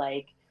who are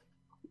like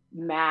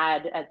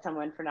mad at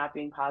someone for not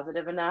being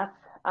positive enough.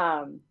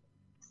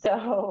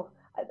 So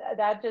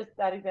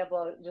that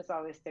example just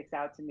always sticks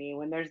out to me,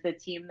 when there's the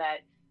team that,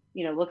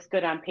 you know, looks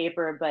good on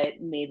paper,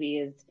 but maybe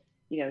is,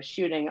 you know,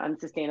 shooting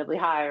unsustainably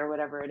high or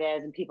whatever it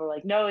is. And people are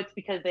like, no, it's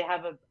because they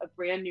have a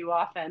brand new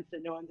offense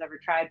that no one's ever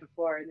tried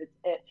before. And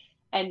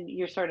and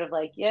you're sort of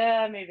like,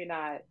 yeah, maybe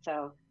not.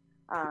 So,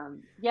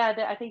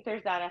 I think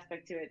there's that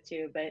aspect to it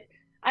too. But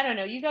I don't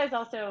know. You guys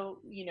also,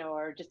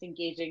 are just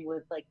engaging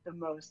with like the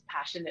most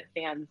passionate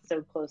fans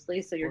so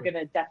closely. So you're going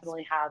to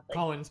definitely have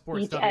like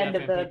each end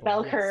of the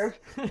bell curve.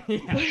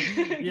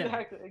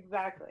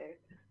 Exactly.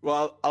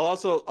 Well,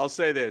 I'll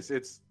say this.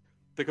 It's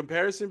the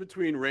comparison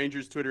between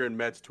Rangers Twitter and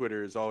Mets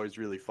Twitter is always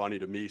really funny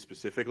to me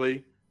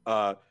specifically.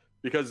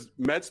 Because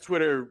Mets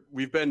Twitter,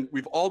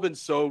 we've all been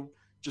so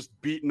just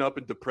beaten up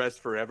and depressed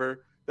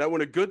forever that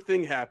when a good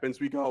thing happens,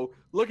 we go,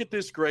 look at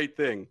this great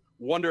thing.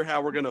 Wonder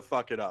how we're going to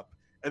fuck it up.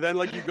 And then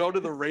like you go to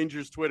the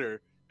Rangers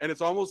Twitter and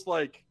it's almost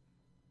like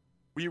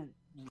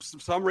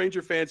some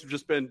Ranger fans have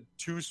just been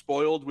too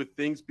spoiled with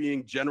things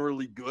being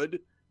generally good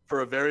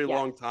for a very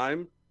long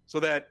time. So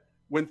that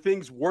when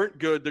things weren't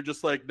good, they're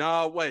just like,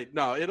 no,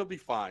 it'll be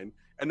fine.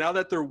 And now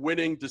that they're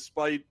winning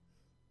despite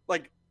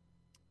like,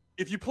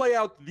 if you play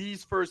out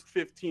these first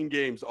 15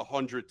 games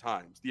 100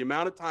 times, the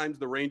amount of times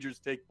the Rangers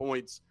take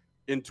points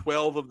in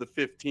 12 of the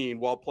 15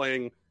 while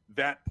playing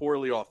that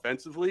poorly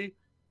offensively,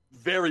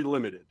 very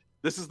limited.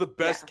 This is the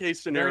best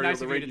case scenario. Very nice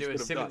the of you to do a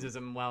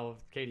Simmonsism while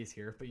Katie's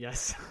here, but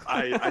yes.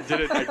 I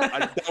did it.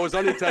 That was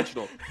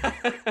unintentional.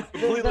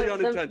 Completely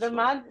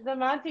unintentional. The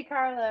Monte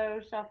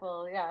Carlo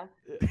shuffle, yeah.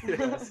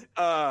 Yes.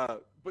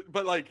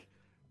 But like,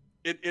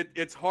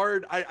 it's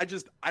hard.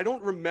 I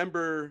don't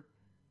remember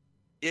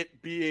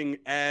it being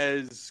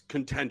as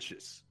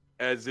contentious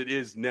as it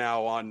is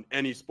now on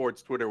any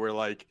sports Twitter, where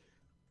like,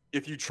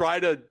 if you try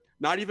to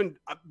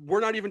we're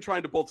not even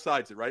trying to both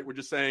sides it, right? We're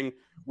just saying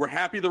we're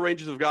happy the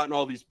Rangers have gotten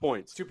all these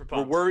points. Super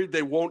pumped. We're worried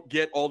they won't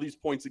get all these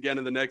points again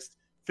in the next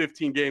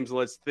 15 games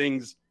unless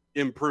things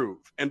improve.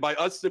 And by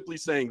us simply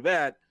saying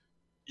that,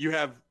 you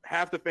have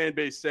half the fan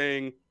base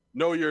saying,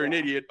 no, you're an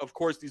idiot. Of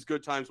course, these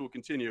good times will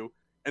continue.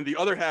 And the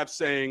other half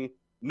saying,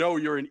 no,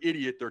 you're an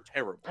idiot. They're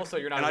terrible. Also,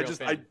 you're not a real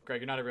fan.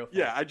 Greg, you're not a real fan.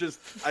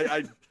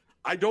 Yeah,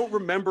 I don't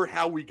remember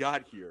how we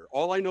got here.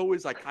 All I know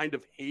is I kind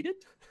of hate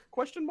it, ?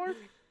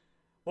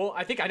 Well,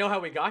 I think I know how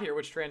we got here,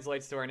 which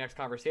translates to our next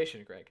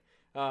conversation, Greg.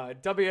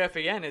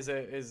 WFAN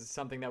is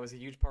something that was a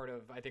huge part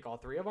of, I think, all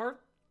three of our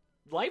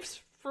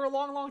lives for a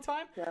long, long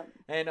time. Yeah.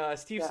 And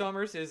Steve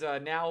Summers is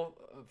now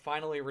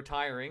finally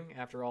retiring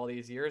after all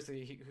these years.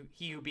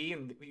 He who be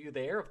and you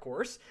there, of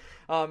course.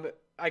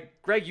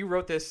 Greg, you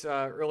wrote this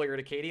earlier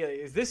to Katie.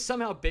 Is this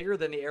somehow bigger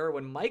than the era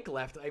when Mike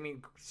left? I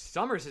mean,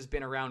 Summers has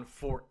been around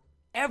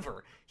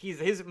forever.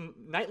 His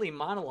nightly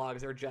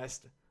monologues are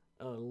just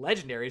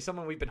legendary.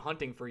 Someone we've been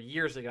hunting for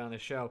years to get on the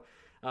show.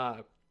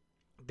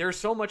 There's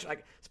so much,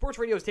 like, sports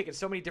radio has taken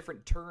so many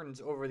different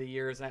turns over the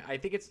years, and I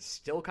think it's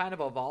still kind of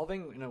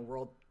evolving in a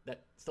world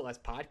that still has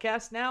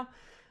podcasts now.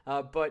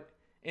 But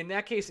in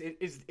that case,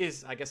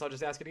 is I guess I'll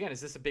just ask it again,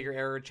 is this a bigger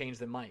era change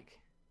than Mike?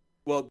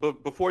 Well,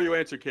 but before you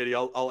answer, Katie,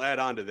 I'll add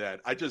on to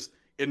that.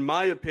 In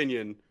my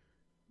opinion,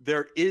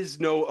 there is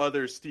no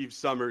other Steve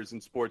Summers in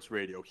sports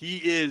radio. He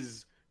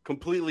is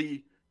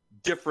completely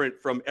different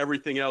from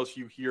everything else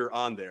you hear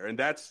on there. And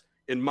that's,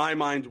 in my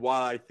mind,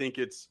 why I think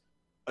it's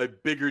a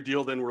bigger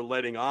deal than we're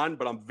letting on.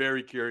 But I'm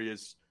very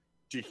curious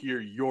to hear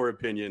your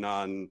opinion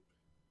on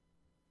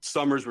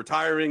Summers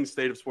retiring,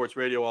 state of sports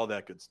radio, all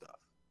that good stuff.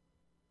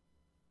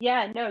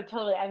 Yeah, no,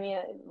 totally. I mean,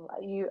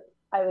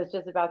 I was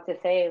just about to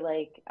say,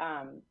 like,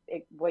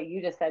 what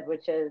you just said,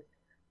 which is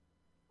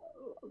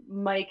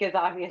Mike is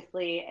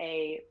obviously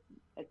a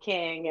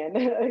king and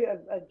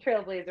a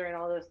trailblazer and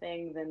all those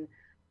things,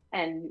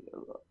 and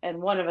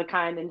one of a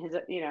kind in his,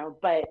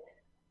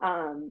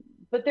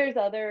 but there's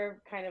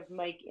other kind of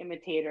Mike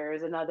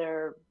imitators and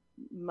other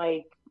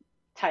Mike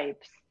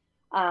types,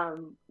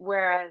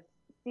 whereas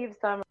Steve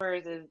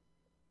Summers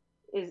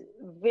is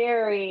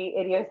very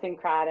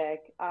idiosyncratic.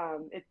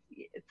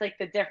 It's like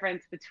the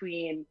difference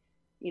between,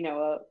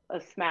 a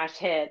smash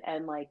hit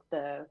and like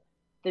the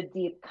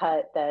deep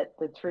cut that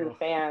the true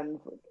fans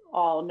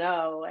all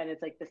know. And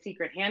it's like the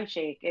secret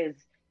handshake is,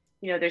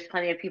 there's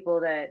plenty of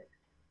people that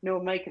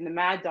know Mike and the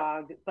Mad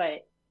Dog,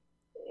 but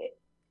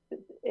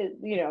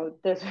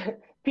there's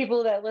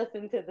people that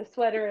listen to the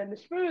Sweater and the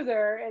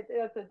Schmoozer.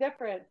 It's a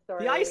different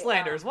story. The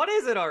Icelanders, what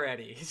is it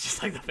already? It's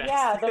just like the best.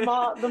 Yeah,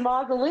 the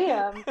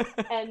mausoleum.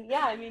 And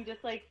yeah, I mean,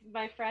 just like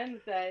my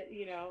friends that,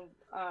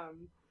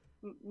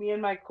 me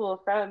and my cool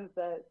friends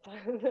that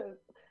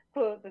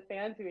quote the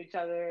fans to each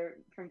other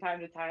from time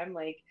to time,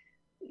 like,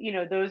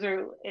 those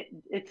are,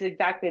 it's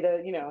exactly the,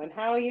 and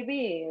how you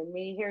be, and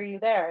me hear you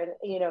there.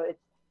 And,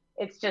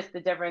 it's just the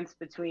difference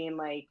between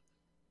like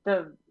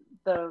the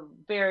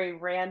very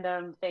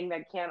random thing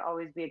that can't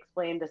always be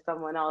explained to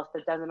someone else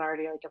that doesn't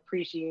already like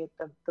appreciate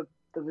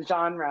the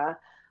genre.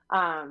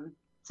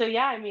 So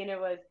yeah, I mean, it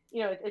was,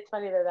 it's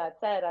funny that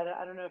said,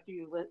 I don't know if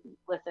you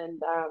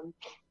listened,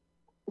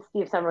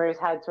 Steve Summers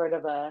had sort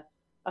of a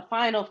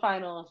final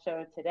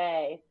show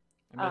today.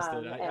 I missed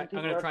it. I'm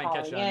going to try and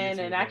catch it on YouTube.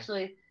 And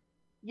actually,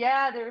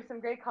 yeah, there were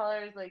some great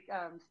callers. Like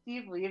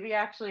Steve Levy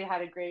actually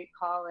had a great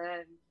call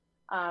in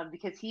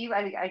because he,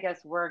 I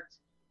guess, worked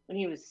when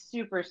he was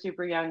super,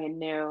 super young and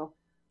new.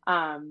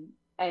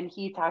 And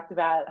he talked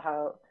about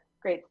how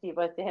great Steve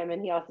was to him.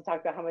 And he also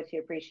talked about how much he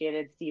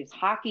appreciated Steve's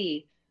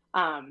hockey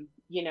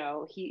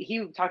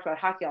he talked about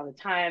hockey all the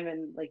time.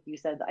 And like you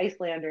said, the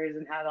Icelanders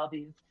and had all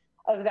these,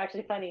 it was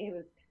actually funny. He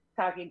was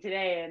talking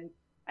today, and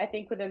I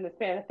think within the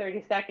span of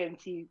 30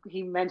 seconds,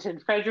 he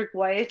mentioned Frederick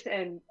Weiss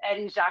and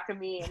Eddie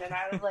Jacquemin. And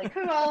I was like,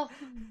 who else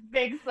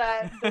makes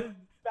that, those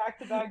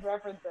back-to-back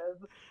references?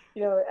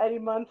 Eddie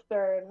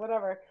Munster and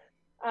whatever.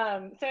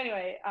 So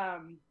anyway,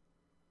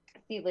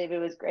 Steve Levy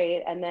was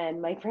great. And then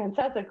Mike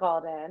Francesa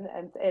called in,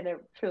 and it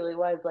truly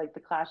was like the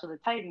Clash of the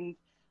Titans.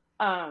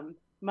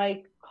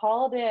 Mike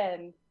called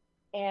in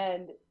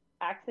and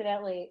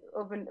accidentally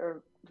opened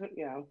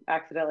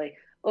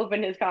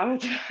his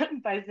comments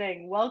by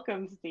saying,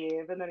 "Welcome,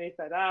 Steve." And then he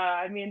said,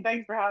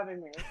 thanks for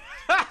having me.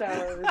 So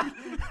it was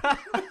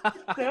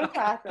so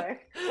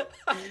classic.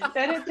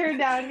 Then it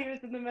turned out he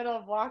was in the middle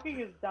of walking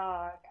his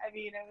dog. I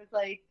mean, it was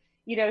like,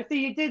 so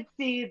you did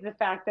see the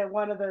fact that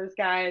one of those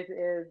guys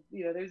is,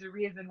 there's a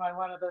reason why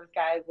one of those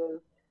guys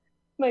is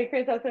Mike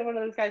Francesa and one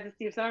of those guys is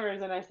Steve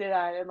Summers. And I say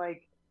that in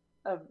like,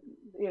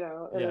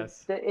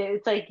 yes.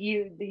 It's like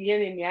the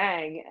yin and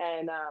yang.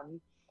 And,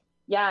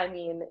 I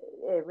mean,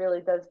 it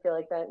really does feel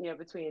like that,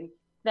 between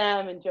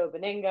them and Joe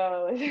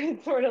Beningo,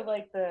 it's sort of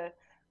like the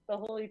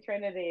holy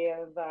trinity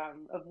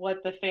of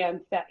what the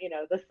fans set,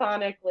 the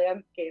sonic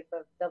landscape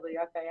of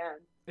WFAN.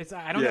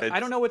 I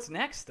don't know what's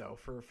next though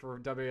for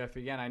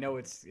WFAN. I know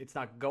it's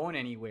not going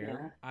anywhere.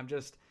 Yeah. I'm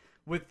just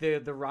with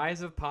the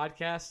rise of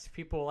podcasts,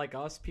 people like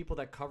us, people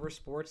that cover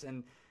sports,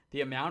 and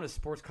the amount of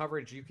sports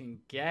coverage you can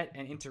get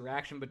and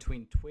interaction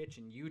between Twitch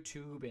and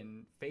YouTube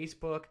and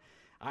Facebook.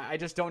 I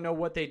just don't know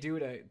what they do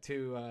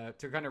to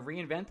kind of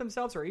reinvent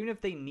themselves, or even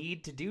if they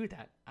need to do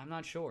that. I'm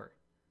not sure.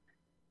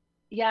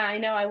 Yeah, I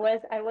know. I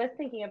was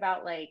thinking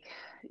about like,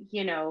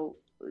 the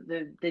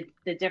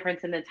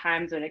difference in the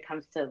times when it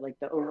comes to like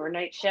the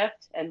overnight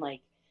shift and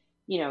like,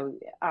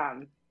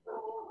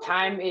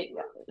 time.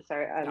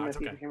 Sorry, I don't know if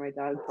you can hear my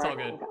dog. It's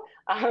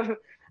all good.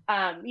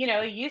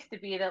 It used to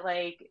be that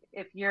like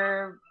if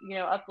you're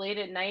up late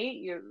at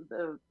night,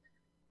 the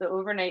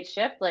overnight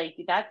shift, like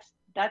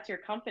that's your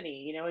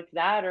company. It's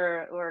that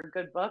or a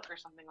good book or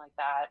something like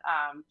that.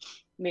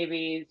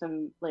 Maybe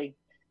some like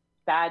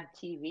bad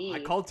TV. I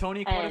called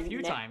Tony quite a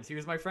few times. He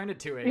was my friend at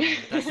 2 a.m.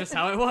 That's just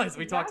how it was.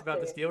 We talked about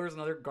the Steelers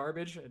and other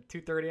garbage at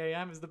 2:30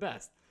 a.m. is the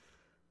best.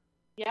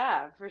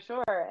 Yeah, for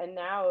sure. And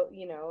now,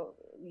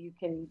 you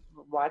can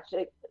watch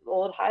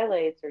old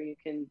highlights, or you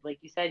can, like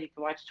you said, you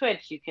can watch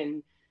Twitch, you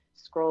can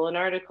scroll an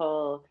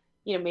article,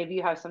 maybe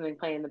you have something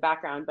playing in the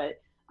background, but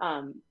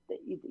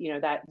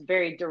that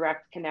very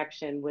direct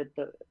connection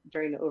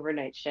during the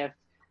overnight shift,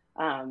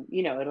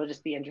 it'll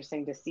just be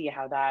interesting to see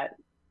how that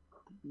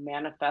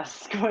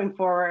manifests going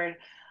forward.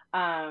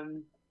 I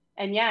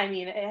mean,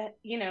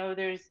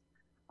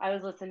 I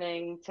was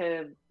listening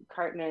to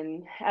Carton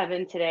and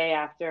Evan today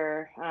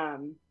after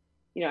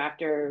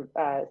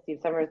Steve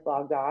Summers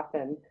logged off,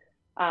 and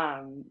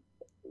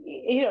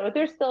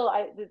there's still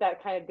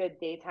that kind of good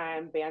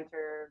daytime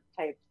banter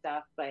type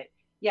stuff, but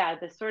yeah,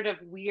 the sort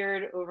of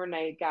weird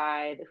overnight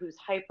guy who's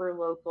hyper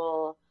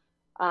local,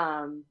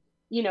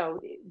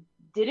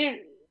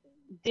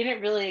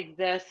 didn't really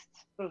exist,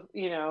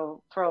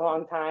 for a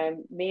long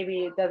time.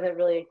 Maybe it doesn't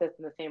really exist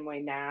in the same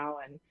way now,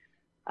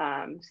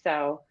 and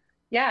so.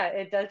 Yeah,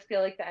 it does feel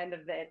like the end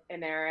of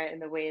an era in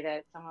the way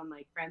that someone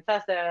like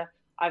Francesa,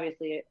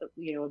 obviously,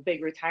 a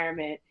big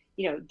retirement,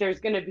 there's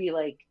going to be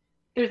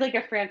there's like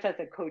a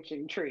Francesa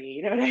coaching tree,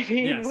 you know what I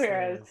mean? Yes,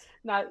 whereas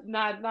not in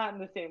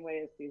the same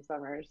way as Steve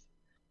Summers.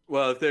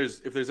 Well, if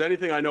there's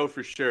anything I know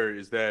for sure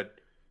is that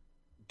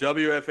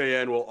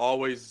WFAN will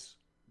always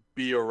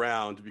be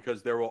around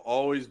because there will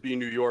always be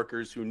New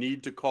Yorkers who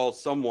need to call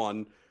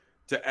someone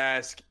to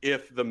ask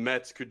if the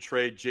Mets could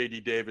trade J.D.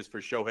 Davis for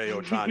Shohei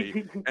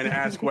Ohtani and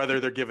ask whether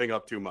they're giving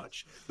up too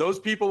much. Those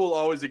people will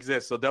always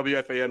exist, so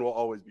WFAN will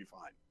always be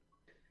fine.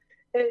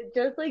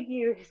 Just like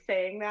you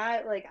saying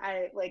that,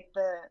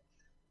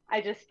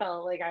 I just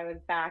felt like I was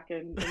back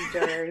in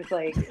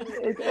Jersey.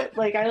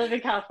 like I live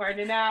in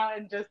California now,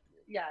 and just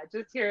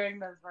hearing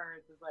those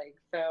words is like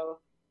so,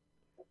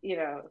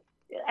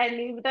 I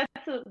mean,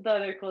 that's the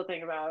other cool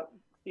thing about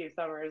Steve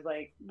Summers,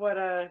 like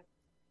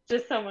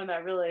just someone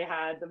that really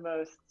had the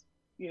most,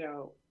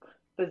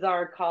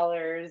 bizarre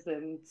callers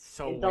and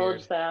so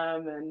indulged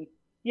them. And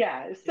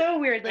yeah, it's so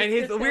weird. And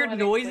his weird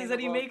noises that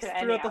he makes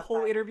throughout the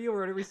whole interview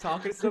or whenever he's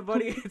talking to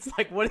somebody, it's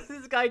like, what is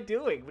this guy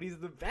doing? But he's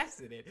the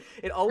best at it.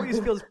 It always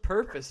feels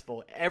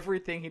purposeful.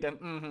 Everything he does,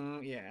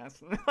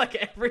 yes. Like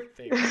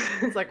everything.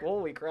 It's like,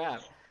 holy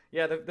crap.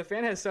 Yeah, the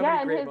fan has so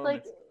many great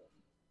moments.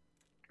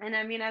 And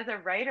I mean, as a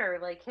writer,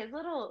 like his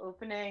little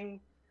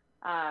opening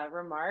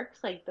remarks,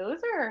 it's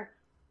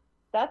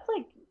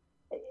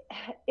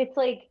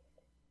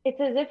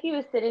as if he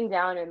was sitting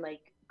down and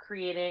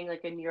creating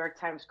a New York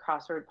Times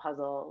crossword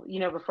puzzle,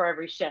 before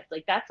every shift.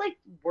 That's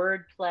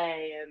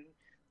wordplay and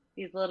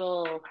these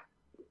little,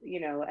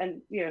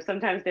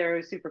 sometimes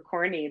they're super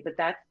corny, but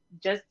that's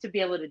just to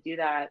be able to do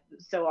that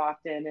so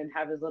often and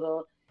have his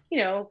little,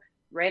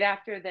 right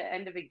after the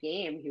end of a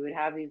game, he would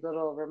have these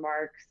little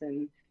remarks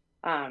and,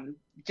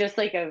 just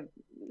like a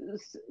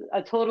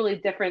totally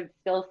different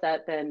skill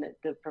set than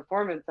the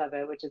performance of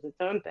it, which is its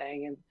own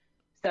thing. And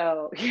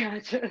so, yeah,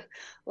 just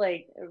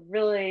like a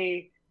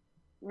really,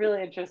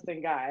 really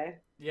interesting guy.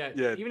 Yeah.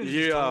 Even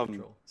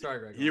Sorry,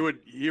 Greg.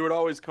 He would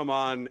always come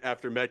on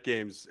after Met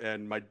games,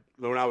 and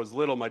when I was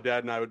little, my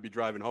dad and I would be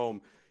driving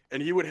home,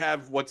 and he would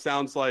have what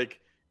sounds like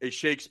a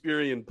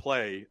Shakespearean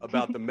play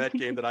about the Met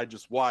game that I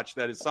just watched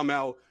that is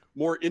somehow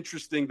more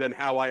interesting than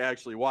how I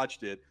actually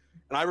watched it.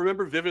 And I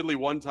remember vividly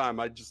one time,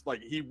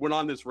 he went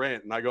on this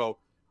rant, and I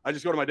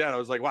just go to my dad. I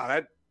was like,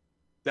 wow,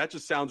 that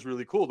just sounds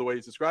really cool the way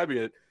he's describing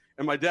it.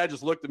 And my dad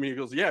just looked at me and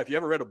goes, yeah, if you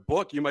ever read a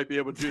book, you might be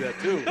able to do that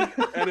too.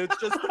 And it's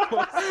just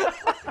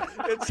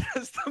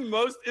the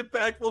most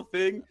impactful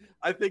thing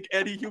I think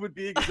any human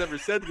being has ever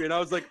said to me. And I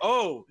was like,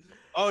 oh,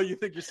 you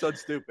think your son's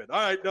stupid. All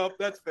right, no,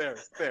 that's fair.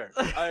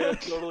 I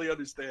totally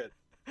understand.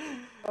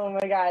 Oh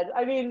my God.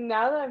 I mean,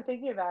 now that I'm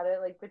thinking about it,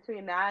 like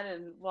between that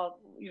and Walt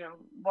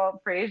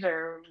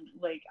Frazier,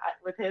 like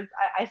with his,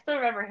 I still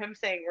remember him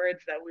saying words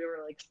that we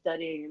were like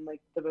studying in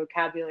like the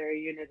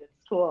vocabulary unit at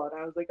school.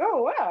 And I was like,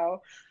 oh,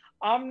 wow.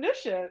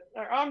 Omniscient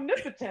or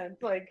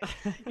omnipotent, like,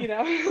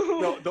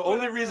 No, the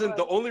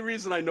only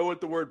reason I know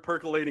what the word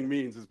percolating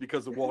means is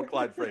because of Walt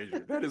Clyde Frazier.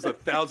 That is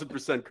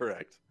 1,000%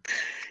 correct.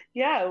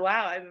 Yeah,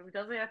 wow. I mean,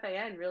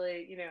 WFAN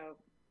really,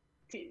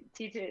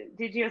 teaches.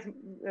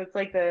 It's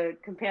like the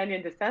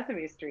companion to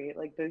Sesame Street.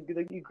 Like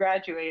you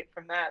graduate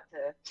from that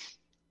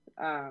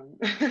to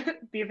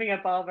beefing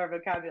up all of our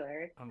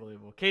vocabulary.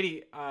 Unbelievable,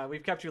 Katie.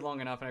 We've kept you long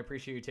enough, and I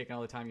appreciate you taking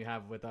all the time you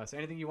have with us.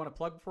 Anything you want to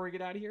plug before we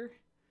get out of here?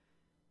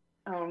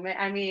 Oh man,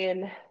 I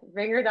mean,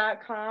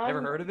 Ringer.com.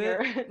 Ever heard of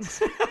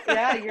it?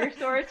 Yeah, your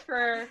source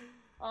for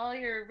all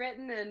your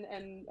written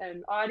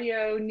and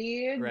audio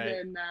needs. Right.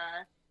 And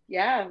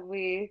yeah,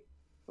 we're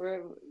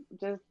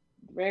just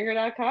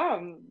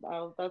Ringer.com.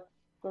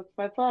 That's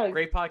my plug.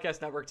 Great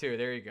podcast network too.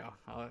 There you go.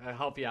 I'll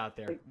help you out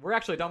there. We're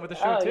actually done with the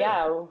show too.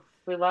 Yeah,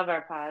 we love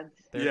our pods.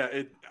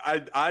 Yeah,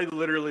 I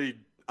literally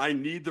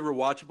need the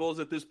rewatchables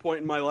at this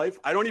point in my life.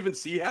 I don't even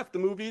see half the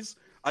movies.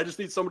 I just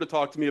need someone to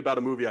talk to me about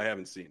a movie I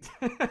haven't seen.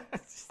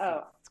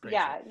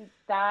 Yeah,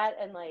 that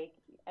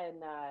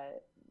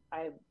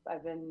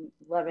I've been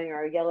loving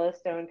our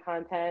Yellowstone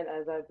content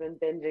as I've been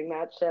binging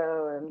that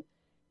show, and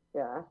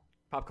yeah.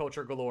 Pop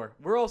culture galore.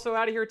 We're also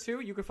out of here too.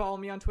 You can follow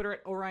me on Twitter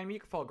at OrionMe. You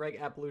can follow Greg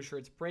at Blue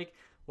Shirts Break.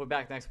 We'll be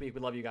back next week.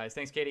 We love you guys.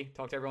 Thanks, Katie.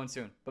 Talk to everyone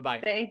soon.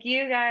 Bye-bye. Thank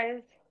you,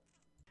 guys.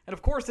 And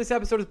of course, this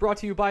episode is brought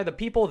to you by the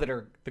people that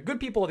are the good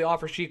people of the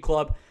Offer Sheet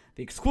Club,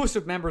 the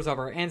exclusive members of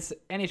our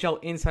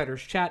NHL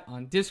Insiders chat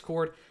on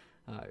Discord.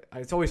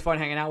 It's always fun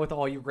hanging out with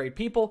all you great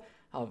people,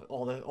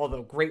 all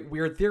the great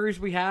weird theories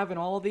we have, and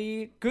all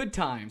the good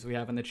times we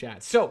have in the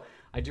chat. So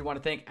I do want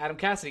to thank Adam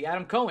Cassidy,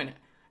 Adam Cohen,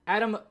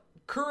 Adam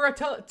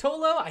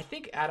Curatolo. I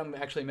think Adam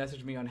actually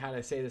messaged me on how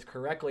to say this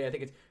correctly. I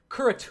think it's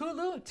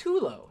Tulo.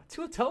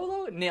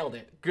 Nailed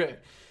it. Good.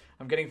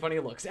 I'm getting funny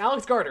looks.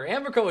 Alex Gardner,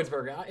 Amber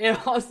Cohensberg, and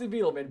Austin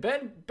Beetleman,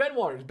 Ben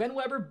Waters, Ben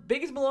Weber,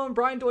 Biggest Malone,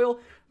 Brian Doyle,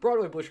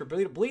 Broadway Busher,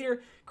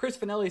 Bleeder, Chris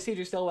Finelli,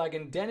 CJ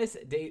Stellwagen, Dennis.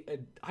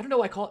 I don't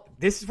know.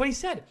 This is what he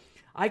said.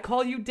 I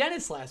called you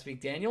Dennis last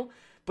week, Daniel,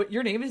 but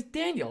your name is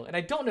Daniel, and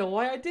I don't know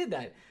why I did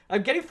that.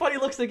 I'm getting funny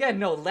looks again.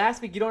 No,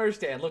 last week you don't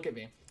understand. Look at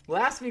me.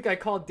 Last week I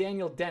called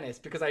Daniel Dennis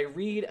because I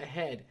read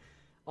ahead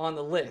on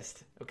the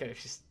list. Okay,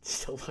 she's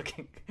still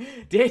looking.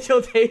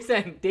 Daniel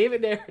Taysen,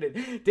 David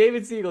Narrative,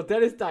 David Siegel,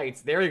 Dennis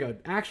Dietz. There we go.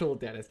 Actual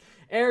Dennis.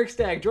 Eric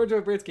Stagg, George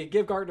Obritsky,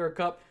 give Gardner a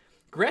cup.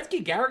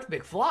 Gretzky Gareth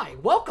McFly.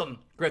 Welcome,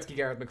 Gretzky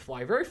Gareth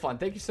McFly. Very fun.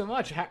 Thank you so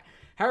much.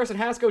 Harrison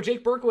Haskell,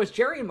 Jake Berkowitz,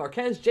 Jerry and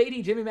Marquez,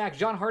 JD, Jimmy Mack,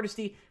 John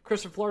Hardesty,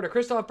 Christopher Florida,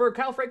 Christoph Berg,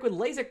 Kyle Franklin,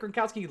 Lazek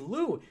Gronkowski,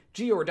 Lou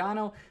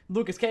Giordano,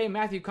 Lucas K,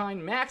 Matthew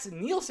Kine, Max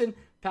Nielsen,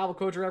 Pavel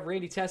Kojarev,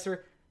 Randy Tesser,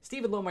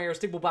 Stephen Lohmeyer,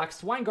 Stigblebach,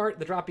 Swingart,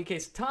 The Drop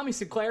BKs, Tommy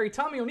Sinclair,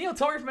 Tommy O'Neill,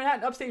 Tori from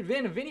Manhattan, Upstate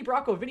Vin, Vinny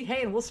Bracco, Vinny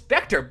Hay, and Will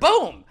Spector.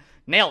 Boom!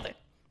 Nailed it.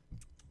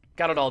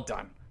 Got it all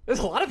done. There's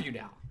a lot of you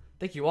now.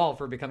 Thank you all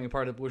for becoming a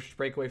part of the Blue Shirts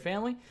Breakaway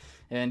family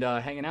and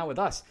hanging out with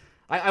us.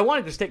 I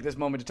wanted to just take this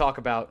moment to talk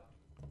about,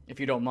 if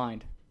you don't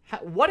mind,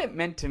 what it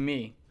meant to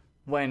me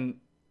when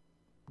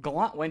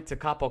Gallant went to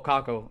Capo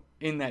Caco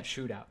in that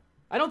shootout.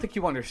 I don't think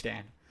you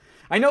understand.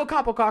 I know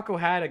Capo Caco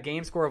had a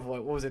game score of,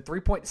 what was it,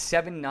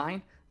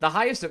 3.79? The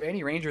highest of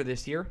any Ranger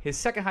this year. His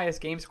second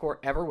highest game score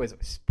ever was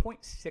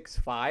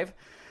 0.65.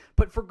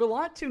 But for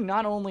Gallant to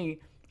not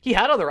only... He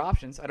had other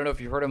options. I don't know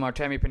if you've heard of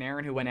Artemi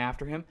Panarin, who went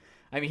after him.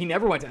 I mean, he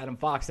never went to Adam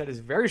Fox. That is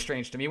very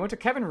strange to me. He went to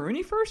Kevin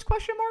Rooney first, ?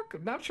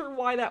 I'm not sure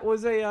why that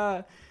was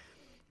a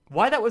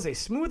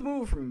smooth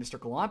move from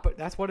Mr. Gallant, but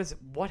that's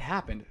what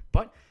happened.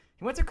 But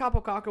he went to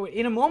Capo Caco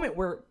in a moment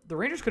where the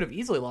Rangers could have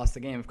easily lost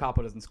the game if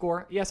Capo doesn't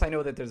score. Yes, I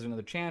know that there's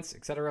another chance,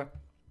 etc.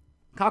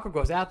 Caco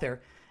goes out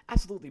there,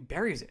 absolutely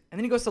buries it. And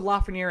then he goes to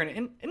Lafreniere,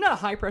 and not a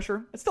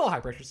high-pressure, it's still a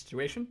high-pressure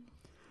situation,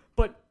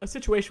 but a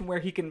situation where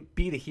he can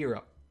be the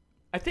hero.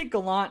 I think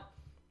Gallant,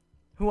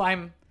 who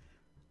I'm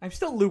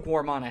still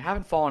lukewarm on, I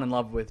haven't fallen in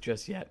love with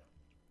just yet.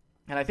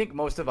 And I think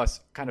most of us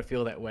kind of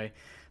feel that way.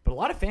 But a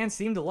lot of fans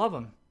seem to love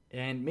him.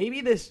 And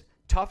maybe this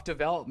tough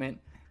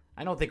development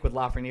I don't think with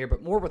Lafreniere,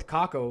 but more with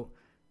Kakko,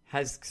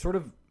 has sort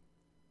of,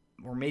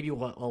 or maybe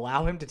will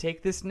allow him to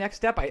take this next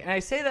step. And I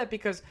say that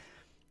because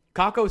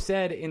Kakko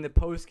said in the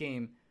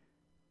postgame,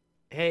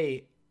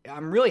 hey,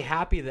 I'm really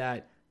happy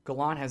that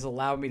Gallant has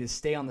allowed me to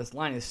stay on this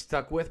line, has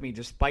stuck with me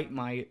despite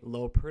my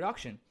low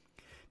production.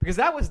 Because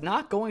that was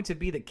not going to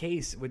be the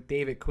case with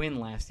David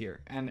Quinn last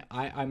year. And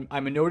I'm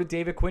a noted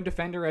David Quinn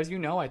defender, as you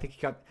know. I think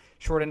he got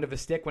short end of a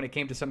stick when it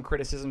came to some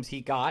criticisms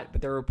he got,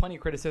 but there were plenty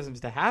of criticisms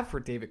to have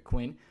for David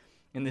Quinn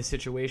in this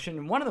situation.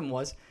 And one of them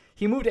was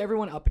he moved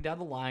everyone up and down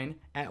the line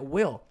at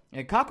will.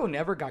 And Kakko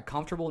never got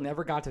comfortable,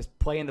 never got to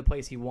play in the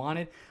place he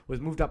wanted, was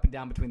moved up and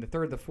down between the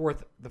third, the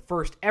fourth, the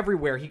first,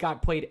 everywhere. He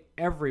got played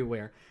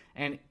everywhere.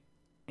 And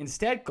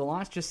instead,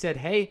 Gallant just said,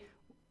 hey,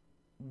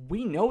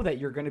 we know that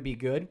you're going to be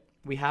good.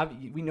 We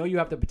know you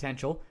have the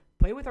potential.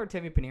 Play with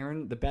Artemi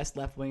Panarin, the best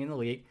left wing in the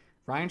league.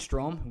 Ryan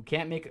Strome, who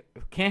can't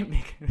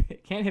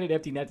hit an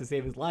empty net to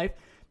save his life,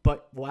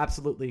 but will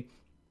absolutely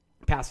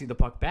pass you the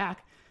puck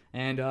back,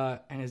 and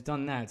has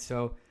done that.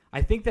 So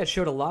I think that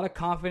showed a lot of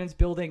confidence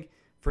building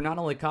for not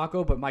only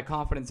Kakko, but my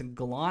confidence in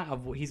Gallant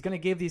of he's going to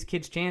give these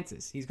kids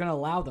chances. He's going to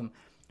allow them.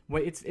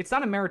 It's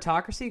not a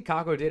meritocracy.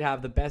 Kakko did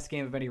have the best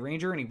game of any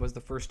Ranger, and he was the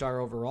first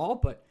star overall,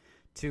 but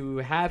to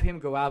have him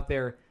go out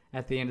there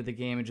at the end of the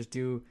game and just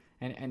do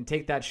and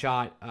take that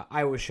shot,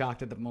 I was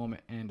shocked at the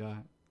moment and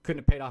couldn't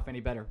have paid off any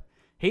better.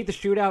 Hate the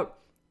shootout.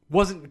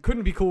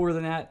 Couldn't be cooler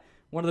than that.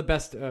 One of the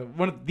best,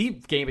 one of the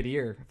game of the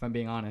year, if I'm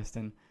being honest.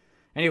 And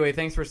anyway,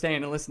 thanks for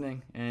staying and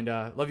listening, and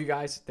love you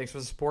guys. Thanks for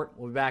the support.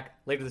 We'll be back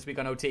later this week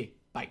on OT.